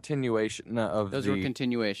or a continuation of Those were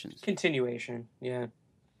continuations. Continuation. Yeah.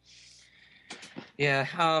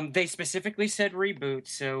 Yeah. They specifically said reboot,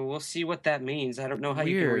 so we'll see what that means. I don't know how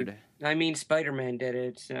Weird. you can. I mean, Spider-Man did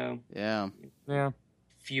it, so Yeah. Yeah.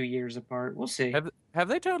 few years apart. We'll see. Have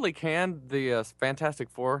they totally canned the Fantastic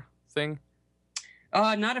Four thing?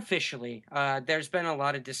 Not officially. There's been a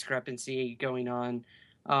lot of discrepancy going on,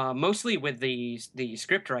 mostly with the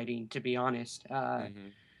script writing, to be honest.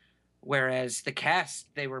 Whereas the cast,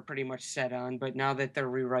 they were pretty much set on, but now that they're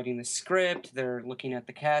rewriting the script, they're looking at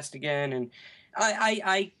the cast again, and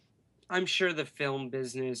I'm sure the film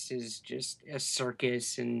business is just a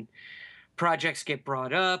circus, and projects get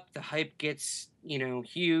brought up, the hype gets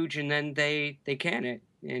huge, and then they can it,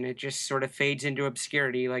 and it just sort of fades into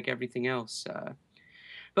obscurity like everything else.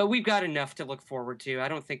 But we've got enough to look forward to. I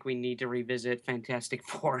don't think we need to revisit Fantastic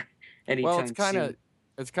Four anytime Well, it's kind of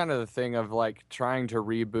soon. the thing of like trying to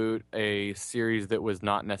reboot a series that was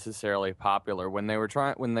not necessarily popular. When they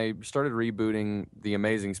started rebooting the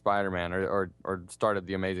Amazing Spider-Man or started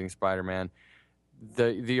the Amazing Spider-Man,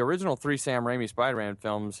 the original 3 Sam Raimi Spider-Man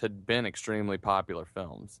films had been extremely popular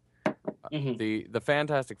films. Mhm. The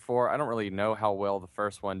Fantastic Four, I don't really know how well the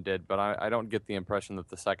first one did, but I don't get the impression that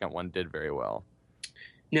the second one did very well.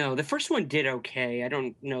 No, the first one did okay. I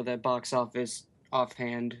don't know the box office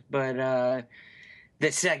offhand, but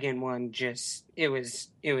the second one it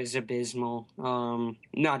was abysmal.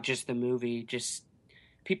 Not just the movie, just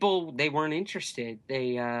people, they weren't interested.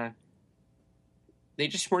 They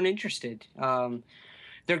just weren't interested.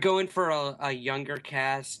 They're going for a younger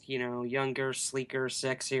cast, younger, sleeker,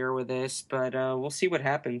 sexier with this, but we'll see what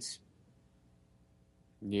happens.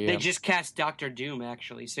 Yeah. They just cast Doctor Doom,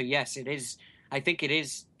 actually. So yes, it is. I think it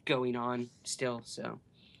is going on still. So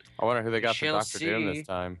I wonder who they got for shall Dr. Doom see. this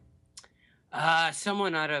time.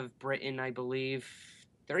 someone out of Britain, I believe.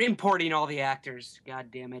 They're importing all the actors. God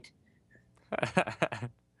damn it!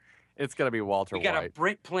 It's going to be Walter We got White. a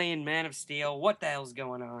Brit playing Man of Steel. What the hell's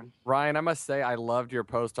going on? Ryan, I must say I loved your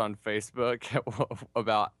post on Facebook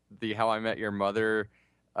about the How I Met Your Mother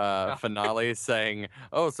finale saying,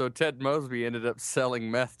 "Oh, so Ted Mosby ended up selling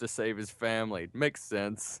meth to save his family." Makes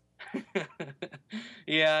sense.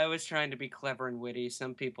 Yeah, I was trying to be clever and witty.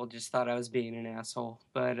 Some people just thought I was being an asshole.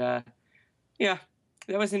 But yeah,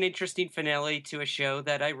 that was an interesting finale to a show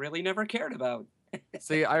that I really never cared about.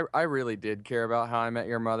 See, I really did care about How I Met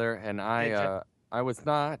Your Mother, and Did ya? I was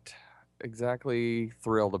not exactly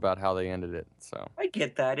thrilled about how they ended it. So I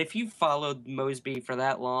get that. If you followed Mosby for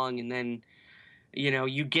that long and then,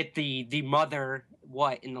 you get the mother,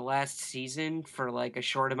 in the last season for like a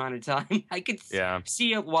short amount of time, I could Yeah.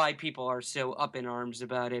 see why people are so up in arms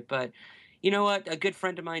about it. But you know what? A good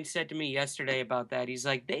friend of mine said to me yesterday about that. He's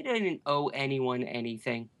like, they didn't owe anyone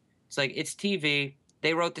anything. It's like, it's TV.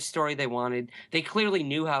 They wrote the story they wanted. They clearly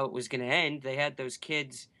knew how it was going to end. They had those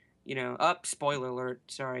kids, spoiler alert.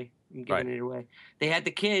 Sorry, I'm giving Right. it away. They had the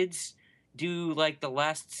kids, do like the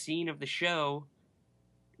last scene of the show,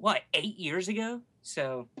 8 years ago?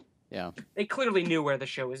 So Yeah. they clearly knew where the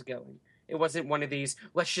show was going. It wasn't one of these,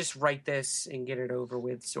 let's just write this and get it over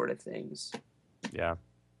with sort of things. Yeah.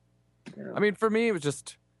 Yeah. I mean, for me, it was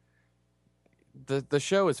just the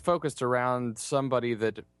show is focused around somebody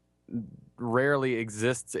that rarely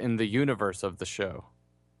exists in the universe of the show.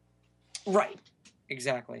 Right.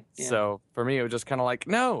 Exactly. Yeah. So for me, it was just kind of like,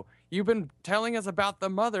 no, you've been telling us about the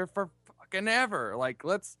mother for fucking ever. Like,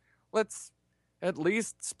 let's at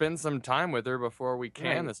least spend some time with her before we can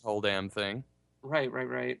Right. this whole damn thing.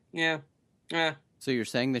 Right. Yeah. Yeah. So you're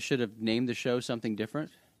saying they should have named the show something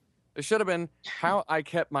different? It should have been How I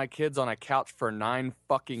Kept My Kids on a Couch for 9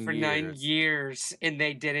 fucking For years. 9 years, and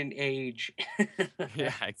they didn't age.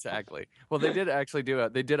 Yeah, exactly. Well, they did actually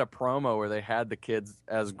they did a promo where they had the kids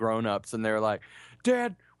as grown-ups, and they're like,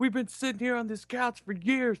 Dad, we've been sitting here on this couch for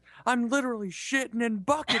years. I'm literally shitting in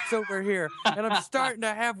buckets over here, and I'm starting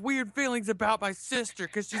to have weird feelings about my sister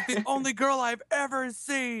because she's the only girl I've ever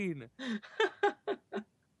seen.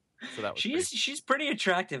 So that was She's pretty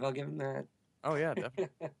attractive, I'll give him that. Oh, yeah,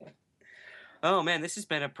 definitely. Oh man, this has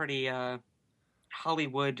been a pretty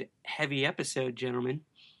Hollywood heavy episode, gentlemen.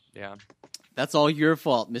 Yeah. That's all your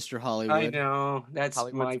fault, Mr. Hollywood. I know, that's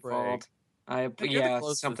Hollywood my Sprague. fault. You're the Yeah,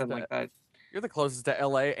 closest something to- like that. You're the closest to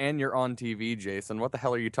LA and you're on TV, Jason. What the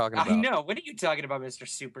hell are you talking about? I know. What are you talking about, Mr.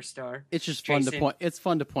 Superstar? It's just fun to Jason. point. It's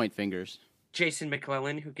fun to point fingers. Jason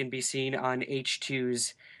McClellan, who can be seen on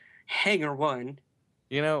H2's Hangar One.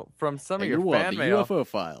 You know, from some of You're your what, fan the mail, UFO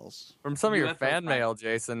files. from some of your UFO fan file. mail,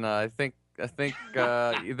 Jason, I think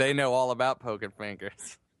they know all about poking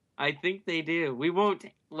fingers. I think they do. We won't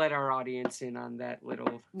let our audience in on that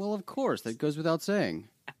little. Well, of course, that goes without saying.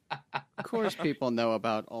 Of course, people know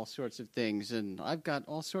about all sorts of things, and I've got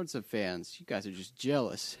all sorts of fans. You guys are just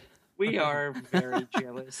jealous. We are very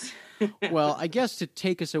jealous. Well, I guess to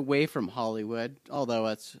take us away from Hollywood, although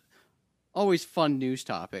it's always fun news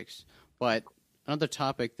topics, but another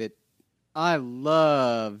topic that I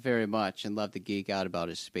love very much and love to geek out about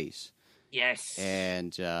is space. Yes.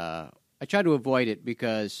 And I try to avoid it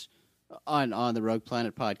because on the Rogue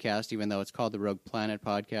Planet podcast, even though it's called the Rogue Planet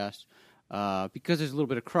podcast, because there's a little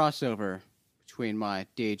bit of crossover between my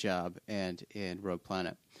day job and Rogue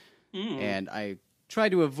Planet. And I try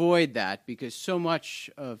to avoid that because so much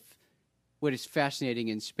of what is fascinating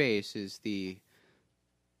in space is the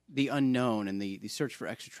unknown and the search for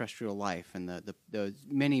extraterrestrial life and the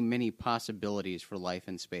many possibilities for life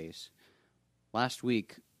in space. Last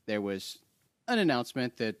week, there was an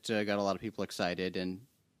announcement that got a lot of people excited, and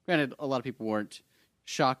granted, a lot of people weren't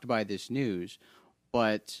shocked by this news,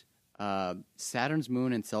 but Saturn's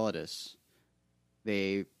moon Enceladus,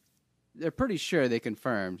 they're pretty sure they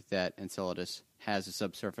confirmed that Enceladus has a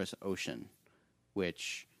subsurface ocean,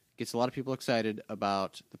 which gets a lot of people excited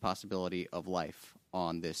about the possibility of life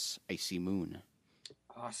on this icy moon.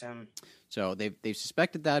 Awesome. So they've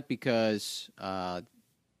suspected that because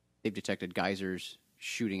they've detected geysers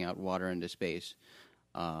shooting out water into space.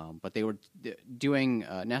 But they were doing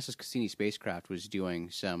NASA's Cassini spacecraft was doing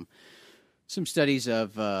some studies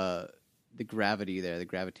of the gravity there, the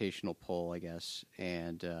gravitational pull, I guess,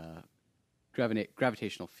 and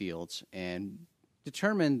gravitational fields, and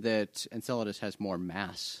determined that Enceladus has more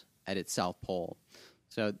mass at its south pole.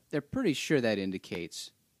 So they're pretty sure that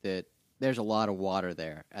indicates that there's a lot of water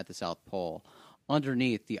there at the South Pole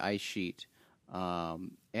underneath the ice sheet.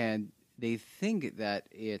 And they think that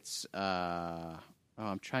it's,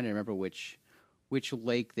 I'm trying to remember which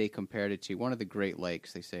lake they compared it to. One of the Great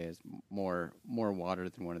Lakes, they say, has more water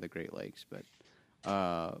than one of the Great Lakes. But,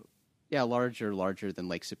 larger than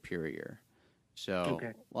Lake Superior. So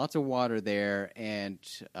lots of water there. And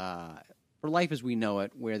for life as we know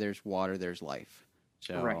it, where there's water, there's life.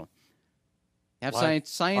 So Right. Life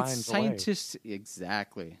scientists finds a way.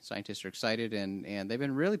 exactly. Scientists are excited and they've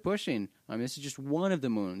been really pushing. I mean, this is just one of the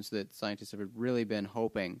moons that scientists have really been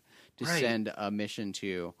hoping to Right. send a mission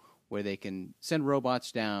to, where they can send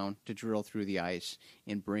robots down to drill through the ice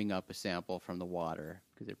and bring up a sample from the water,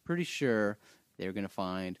 because they're pretty sure they're going to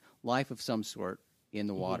find life of some sort in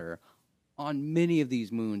the water on many of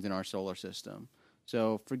these moons in our solar system.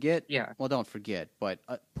 So don't forget, but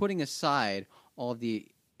putting aside all of the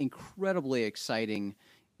incredibly exciting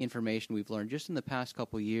information we've learned just in the past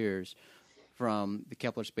couple years from the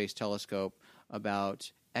Kepler Space Telescope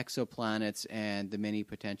about exoplanets and the many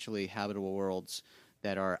potentially habitable worlds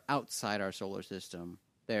that are outside our solar system,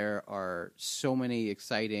 there are so many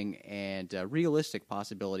exciting and realistic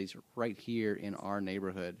possibilities right here in our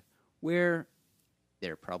neighborhood where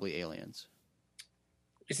there are probably aliens.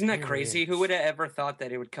 Isn't that crazy? Who would have ever thought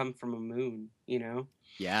that it would come from a moon, you know?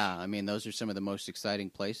 Yeah, I mean, those are some of the most exciting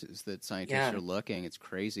places that scientists Yeah. are looking. It's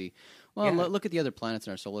crazy. Well, Yeah. look at the other planets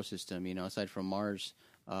in our solar system. Aside from Mars,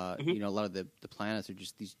 Mhm. a lot of the planets are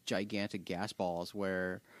just these gigantic gas balls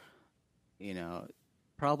where,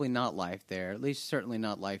 probably not life there. At least, certainly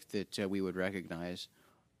not life that we would recognize.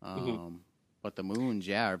 But the moons,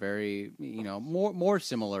 yeah, are very, more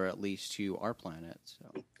similar at least to our planet.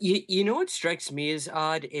 So You know what strikes me as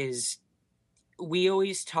odd is we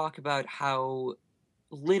always talk about how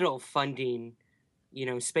little funding,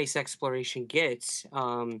 space exploration gets,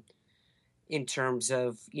 in terms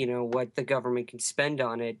of, what the government can spend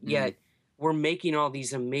on it. Yet we're making all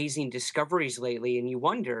these amazing discoveries lately, and you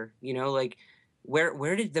wonder, like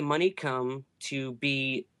where did the money come to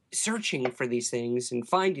be searching for these things and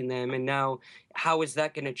finding them, and now how is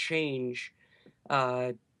that going to change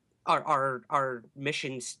uh, our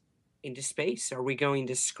missions into space? Are we going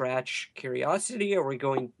to scratch Curiosity? Are we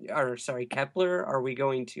going, or sorry, Kepler? Are we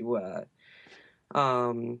going to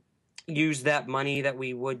use that money that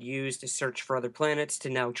we would use to search for other planets to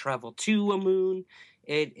now travel to a moon?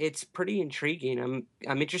 It's pretty intriguing.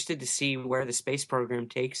 I'm interested to see where the space program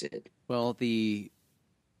takes it. well, the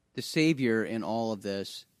savior in all of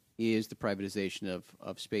this is the privatization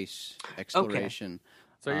of space exploration.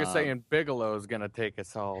 So you're saying Bigelow's going to take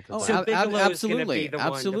us all to Oh, So that. Bigelow is gonna absolutely, be the one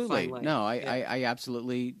to absolutely. find life. No, Yeah. I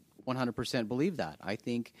absolutely 100% believe that. I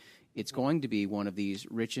think it's going to be one of these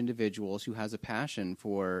rich individuals who has a passion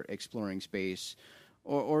for exploring space,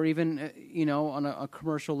 or even on a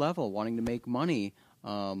commercial level, wanting to make money,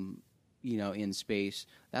 in space.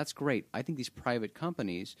 That's great. I think these private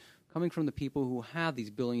companies, coming from the people who have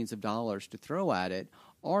these billions of dollars to throw at it,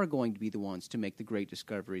 are going to be the ones to make the great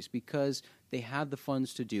discoveries because they have the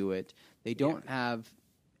funds to do it. They don't have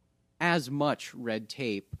as much red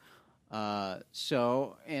tape. If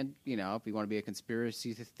you want to be a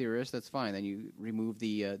conspiracy theorist, that's fine. Then you remove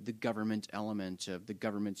the government element of the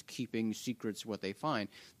government's keeping secrets what they find.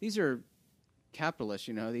 These are capitalists,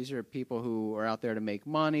 These are people who are out there to make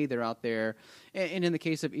money. They're out there, and in the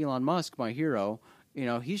case of Elon Musk, my hero,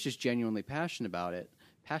 he's just genuinely passionate about it.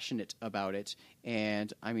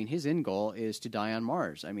 And I mean, his end goal is to die on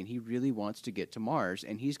Mars. I mean, he really wants to get to Mars,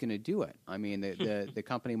 and he's going to do it. I mean, the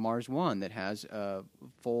company Mars One that has a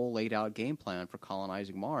full laid out game plan for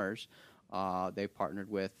colonizing Mars, they've partnered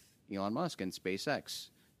with Elon Musk and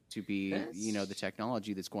SpaceX to be, the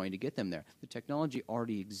technology that's going to get them there. The technology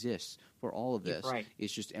already exists for all of this. Right.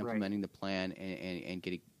 It's just implementing the plan and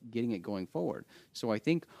getting it going forward. So I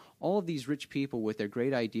think all of these rich people with their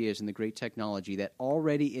great ideas and the great technology that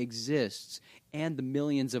already exists and the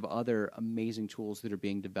millions of other amazing tools that are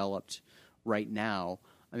being developed right now.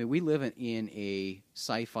 I mean, we live in a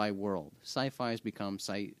sci-fi world. Sci-fi has become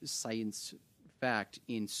science fact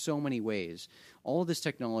in so many ways. All of this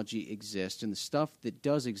technology exists, and the stuff that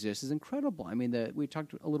does exist is incredible. I mean, we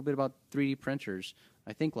talked a little bit about 3D printers,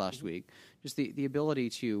 I think, last week. Just the ability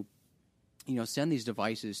to, send these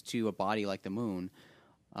devices to a body like the moon,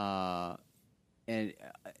 and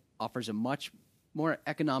offers a much more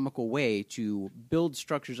economical way to build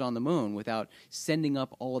structures on the moon without sending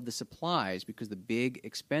up all of the supplies, because the big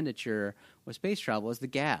expenditure with space travel is the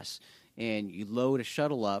gas. And you load a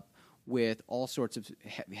shuttle up with all sorts of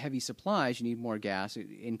heavy supplies, you need more gas. It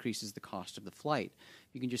increases the cost of the flight.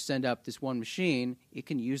 You can just send up this one machine. It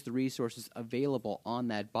can use the resources available on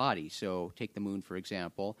that body. So take the moon, for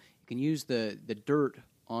example. You can use the dirt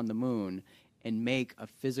on the moon and make a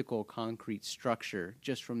physical concrete structure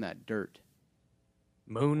just from that dirt.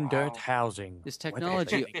 Moon dirt housing. This What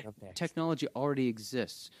technology the heck of that? technology already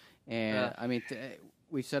exists. And, I mean,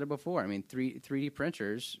 we've said it before. I mean, 3D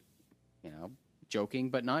printers, joking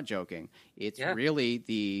but not joking. It's really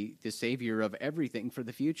the savior of everything for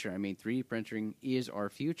the future. I mean, 3D printing is our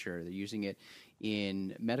future. They're using it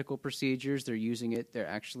in medical procedures. They're using it. They're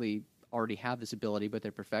actually already have this ability, but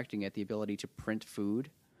they're perfecting it, the ability to print food,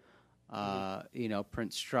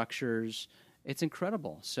 print structures. It's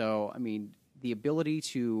incredible. So, I mean, the ability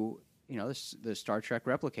to, the Star Trek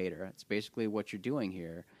replicator, it's basically what you're doing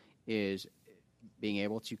here, is being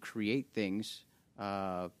able to create things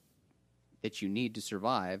that you need to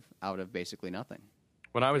survive out of basically nothing.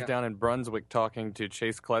 When I was down in Brunswick talking to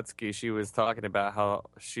Chase Kletzky, she was talking about how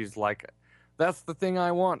she's like, that's the thing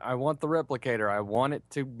I want. I want the replicator. I want it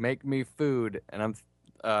to make me food. And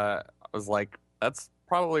I was like, that's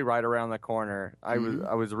probably right around the corner. I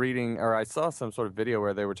was reading, or I saw some sort of video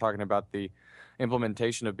where they were talking about the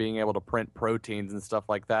implementation of being able to print proteins and stuff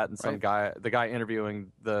like that. And the guy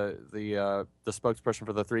interviewing the spokesperson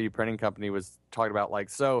for the 3D printing company was talking about, like,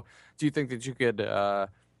 so do you think that you could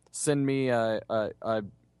send me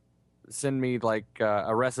send me like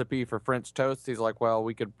a recipe for French toast. He's like, well,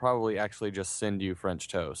 we could probably actually just send you French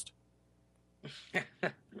toast.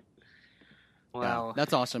 Wow. Yeah,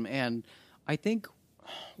 that's awesome. And I think,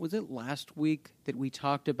 was it last week that we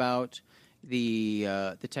talked about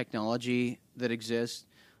the technology that exists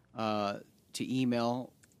to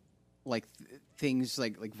email like things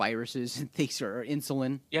like viruses and things, or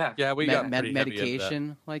insulin, Yeah, we got pretty heavy into that.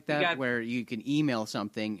 medication like that, got- where you can email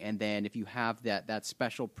something, and then if you have that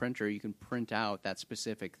special printer, you can print out that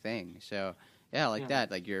specific thing. So yeah, like that,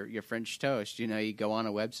 like your French toast. You know, you go on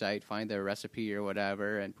a website, find the recipe or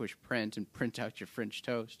whatever, and push print and print out your French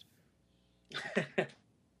toast.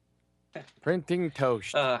 Printing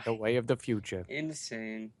toast, Ugh. the way of the future.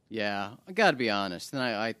 Insane. Yeah, I got to be honest, and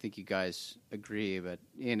I think you guys agree, but,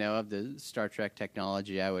 you know, of the Star Trek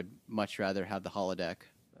technology, I would much rather have the holodeck.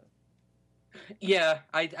 Yeah,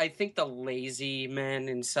 I think the lazy man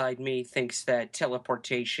inside me thinks that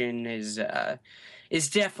teleportation is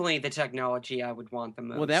definitely the technology I would want the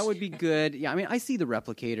most. Well, that would be good. Yeah, I mean, I see the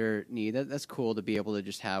replicator need. That's cool to be able to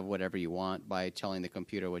just have whatever you want by telling the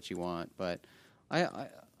computer what you want, but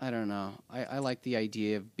I don't know. I like the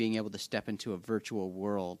idea of being able to step into a virtual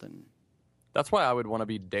world and... That's why I would want to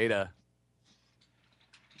be Data.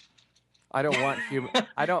 I don't want human.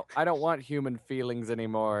 I don't want human feelings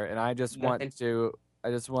anymore, and I just want to. I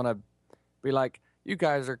just want to be like, you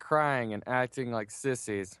guys are crying and acting like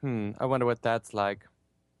sissies. I wonder what that's like.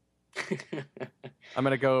 I'm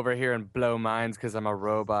gonna go over here and blow minds because I'm a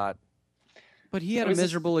robot. But he had a Was this-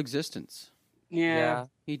 miserable existence. Yeah.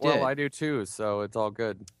 He did. Well, I do too, so it's all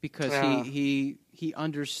good. Because Yeah. he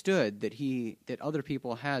understood that other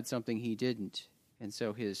people had something he didn't, and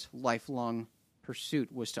so his lifelong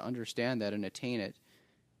pursuit was to understand that and attain it.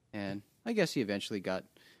 And I guess he eventually got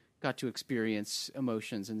to experience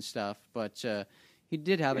emotions and stuff, but he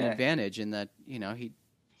did have an Yeah. advantage in that, you know, he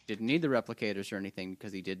didn't need the replicators or anything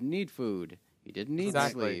because he didn't need food, he didn't need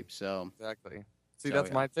Exactly. sleep. So Exactly. See, So, that's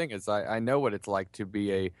yeah. my thing. Is I know what it's like to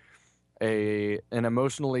be an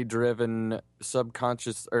emotionally driven,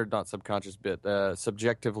 subconscious, or not subconscious, but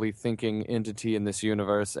subjectively thinking entity in this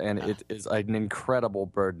universe, and it is an incredible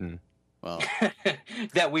burden. well,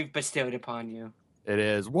 That we've bestowed upon you. It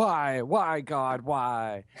is. Why, God,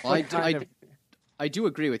 why? well, What kind of- I do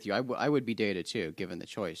agree with you. I would be Data too, given the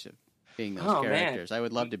choice of being those Oh, man. characters. I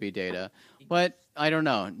would love to be Data, but I don't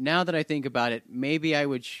know. Now that I think about it, maybe I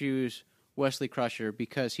would choose Wesley Crusher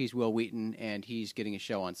because he's Will Wheaton and he's getting a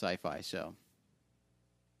show on Sci-Fi. So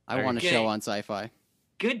I Very want a good. show on Sci-Fi.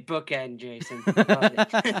 Good bookend, Jason. Love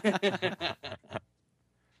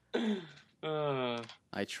it.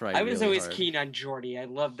 I tried. I was really always hard. keen on Geordi. I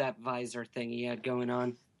loved that visor thing he had going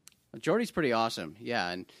on. Jordy's pretty awesome. Yeah,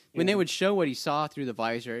 and when they would show what he saw through the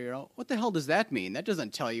visor, you know, what the hell does that mean? That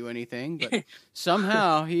doesn't tell you anything. But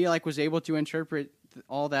somehow he was able to interpret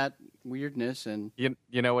all that weirdness and You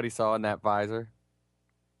know what he saw in that visor?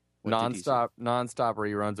 What did he see? Non-stop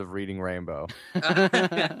reruns of Reading Rainbow.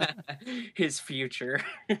 His future.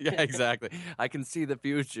 Yeah, exactly. I can see the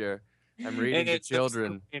future. I'm reading to It's so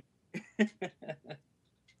children. stupid.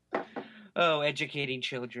 Oh, educating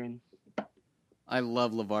children. I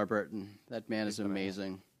love LeVar Burton. That man is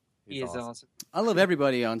amazing. He He's is awesome. awesome. I love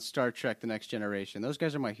everybody on Star Trek: The Next Generation. Those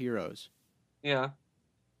guys are my heroes. Yeah.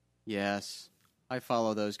 Yes, I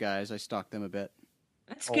follow those guys. I stalk them a bit.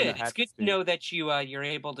 That's Oh, good. the It's good Hatch to know that you're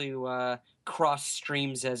able to cross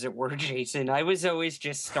streams, as it were, Jason. I was always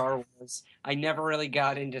just Star Wars. I never really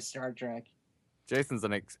got into Star Trek. Jason's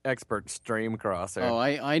an expert stream crosser. Oh,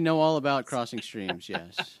 I know all about crossing streams.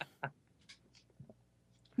 Yes.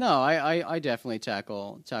 No, I definitely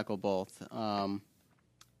tackle both.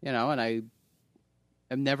 You know, and I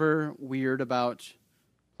am never weird about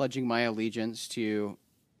pledging my allegiance to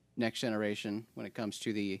Next Generation when it comes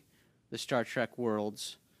to the Star Trek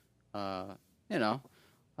worlds. You know,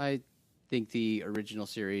 I think the original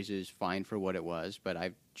series is fine for what it was, but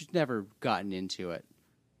I've just never gotten into it.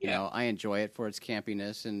 You Yeah. know, I enjoy it for its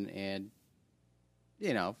campiness and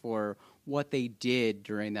you know, for what they did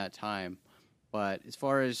during that time. But as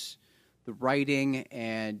far as the writing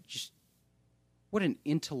and just what an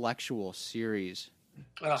intellectual series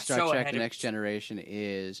Oh, Star so Trek: ahead The of- Next Generation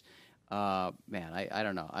is, man, I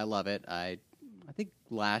don't know. I love it. I think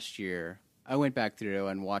last year I went back through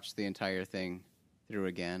and watched the entire thing through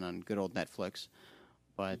again on good old Netflix.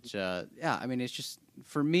 But yeah, I mean, it's just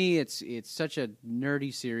for me, it's such a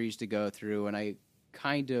nerdy series to go through, and I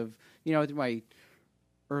kind of, you know, through my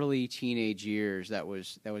early teenage years, that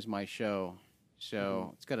was my show.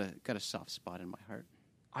 So it's got a soft spot in my heart.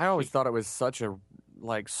 I always thought it was such a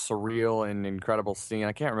like surreal and incredible scene.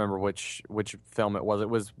 I can't remember which film it was. It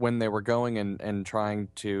was when they were going and trying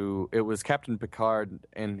to. It was Captain Picard,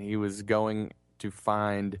 and he was going to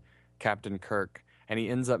find Captain Kirk, and he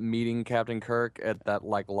ends up meeting Captain Kirk at that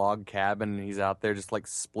like log cabin. And he's out there just like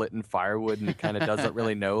splitting firewood, and he kind of doesn't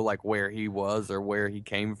really know like where he was or where he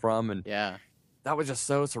came from, and Yeah. that was just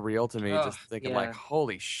so surreal to me. Oh, just thinking yeah. like,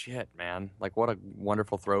 holy shit, man! Like what a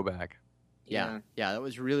wonderful throwback. Yeah, that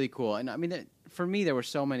was really cool. And I mean, for me, there were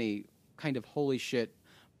so many kind of holy shit,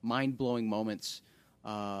 mind blowing moments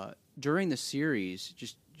during the series.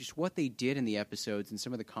 Just what they did in the episodes and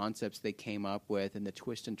some of the concepts they came up with and the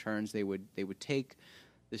twists and turns they would take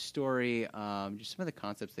the story. Just some of the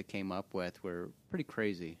concepts they came up with were pretty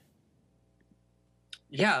crazy.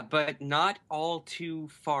 Yeah, but not all too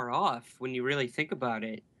far off when you really think about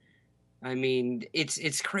it. I mean,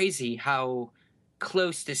 it's crazy how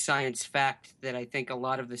close to science fact that I think a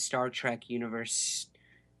lot of the Star Trek universe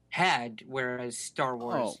had, whereas Star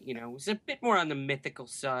Wars, was a bit more on the mythical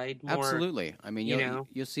side. More, Absolutely. I mean,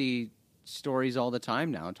 you'll see stories all the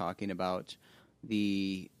time now talking about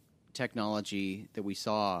the technology that we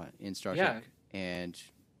saw in Star Trek, and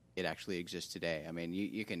it actually exists today. I mean,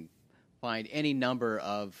 you can find any number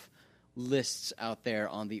of lists out there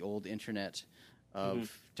on the old internet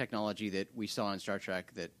of technology that we saw in Star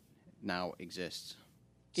Trek that now exists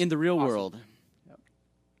in the real world.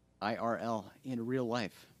 IRL, in real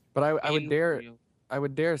life. But I would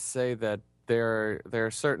dare say that there are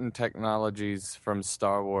certain technologies from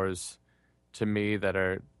Star Wars to me that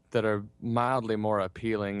are mildly more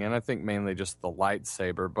appealing, and I think mainly just the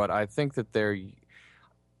lightsaber. But I think that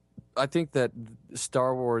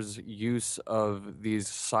Star Wars' use of these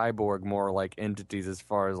cyborg more like entities, as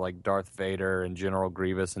far as like Darth Vader and General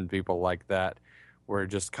Grievous and people like that, were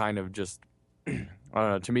just kind of just I don't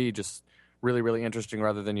know, to me just really, really interesting,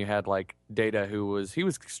 rather than you had like Data, he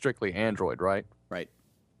was strictly android, right? Right.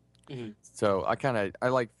 Mm-hmm. So I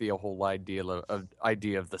like the whole idea of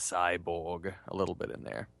the cyborg a little bit in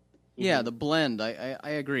there. Yeah, the blend, I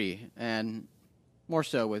agree. And more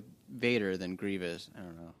so with Vader than Grievous. I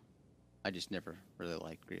don't know. I just never really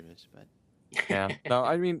liked Grievous, but Yeah. No,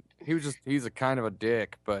 I mean, he's a kind of a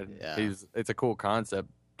dick, but Yeah. it's a cool concept.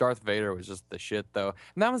 Darth Vader was just the shit, though.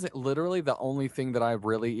 And that was literally the only thing that I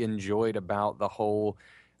really enjoyed about the whole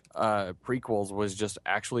prequels, was just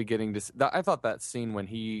actually getting to... I thought that scene when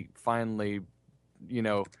he finally,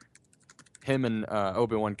 him and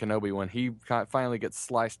Obi-Wan Kenobi, when he finally gets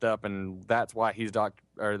sliced up, and that's why he's Darth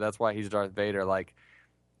Vader, like,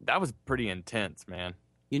 that was pretty intense, man.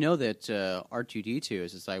 you know that R2-D2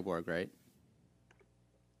 is a cyborg, right?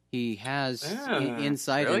 He has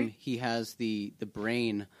inside really? him. He has the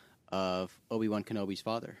brain of Obi-Wan Kenobi's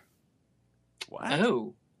father. What?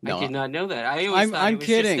 Oh, No, I did not know that. I always thought I'm it was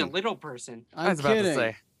kidding. just a little person. I was I'm about kidding. to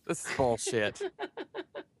say, this is bullshit.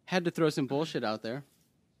 Had to throw some bullshit out there.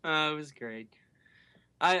 It was great.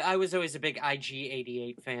 I was always a big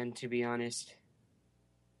IG-88 fan, to be honest.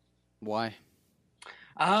 Why?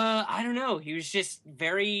 I don't know. He was just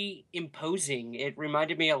very imposing. It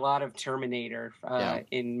reminded me a lot of Terminator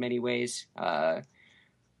in many ways. I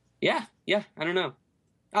don't know.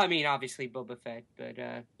 I mean, obviously Boba Fett, but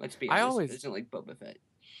let's be honest, it isn't like Boba Fett.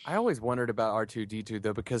 I always wondered about R2-D2,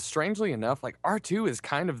 though, because strangely enough, like, R2 is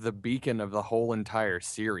kind of the beacon of the whole entire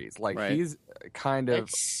series. Like, Right. he's kind of...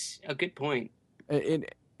 That's a good point. And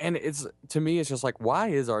it's, to me, it's just like, why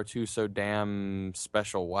is R2 so damn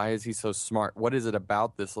special? Why is he so smart? What is it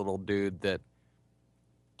about this little dude that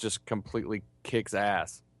just completely kicks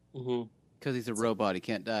ass? Mm-hmm. Because he's a robot. He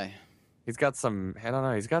can't die. He's got some, I don't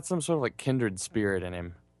know, he's got some sort of like kindred spirit in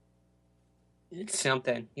him. It's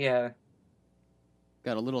something, yeah.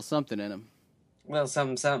 Got a little something in him. Well,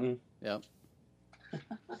 something. Yep.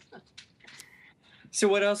 So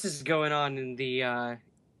what else is going on in the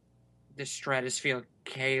stratosphere?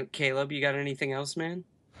 Caleb, you got anything else, man?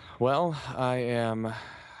 Well, I am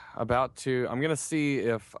about to, I'm going to see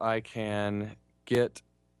if I can get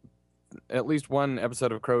at least one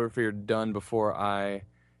episode of Cloverfield done before I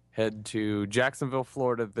head to Jacksonville,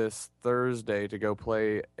 Florida this Thursday to go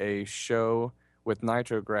play a show with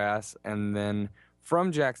Nitrograss, and then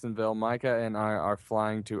from Jacksonville, Micah and I are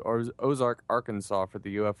flying to Ozark, Arkansas for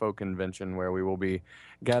the UFO convention, where we will be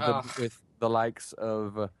gathered with the likes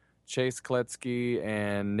of Chase Kletsky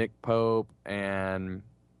and Nick Pope and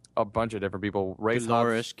a bunch of different people. Race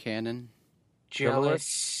Dolores Cannon.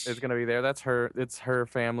 Jealous. is going to be there. It's her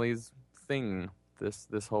family's thing,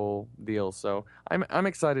 this whole deal. So I'm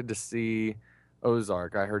excited to see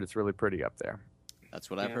Ozark. I heard it's really pretty up there.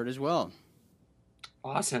 That's what I've heard as well.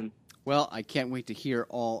 Awesome. Well, I can't wait to hear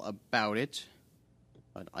all about it.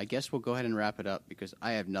 But I guess we'll go ahead and wrap it up because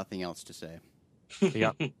I have nothing else to say.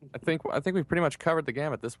 Yeah, I think we've pretty much covered the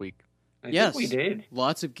gamut this week. I Yes, think we did.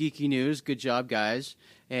 Lots of geeky news. Good job, guys.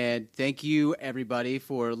 And thank you, everybody,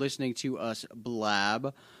 for listening to us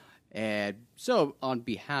blab. And so, on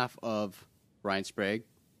behalf of Ryan Sprague,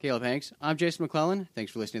 Caleb Hanks, I'm Jason McClellan.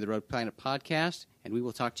 Thanks for listening to the Road Planet Podcast, and we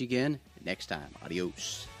will talk to you again next time.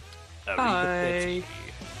 Adios. Bye.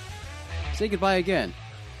 Say goodbye again.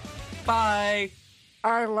 Bye.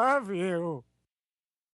 I love you.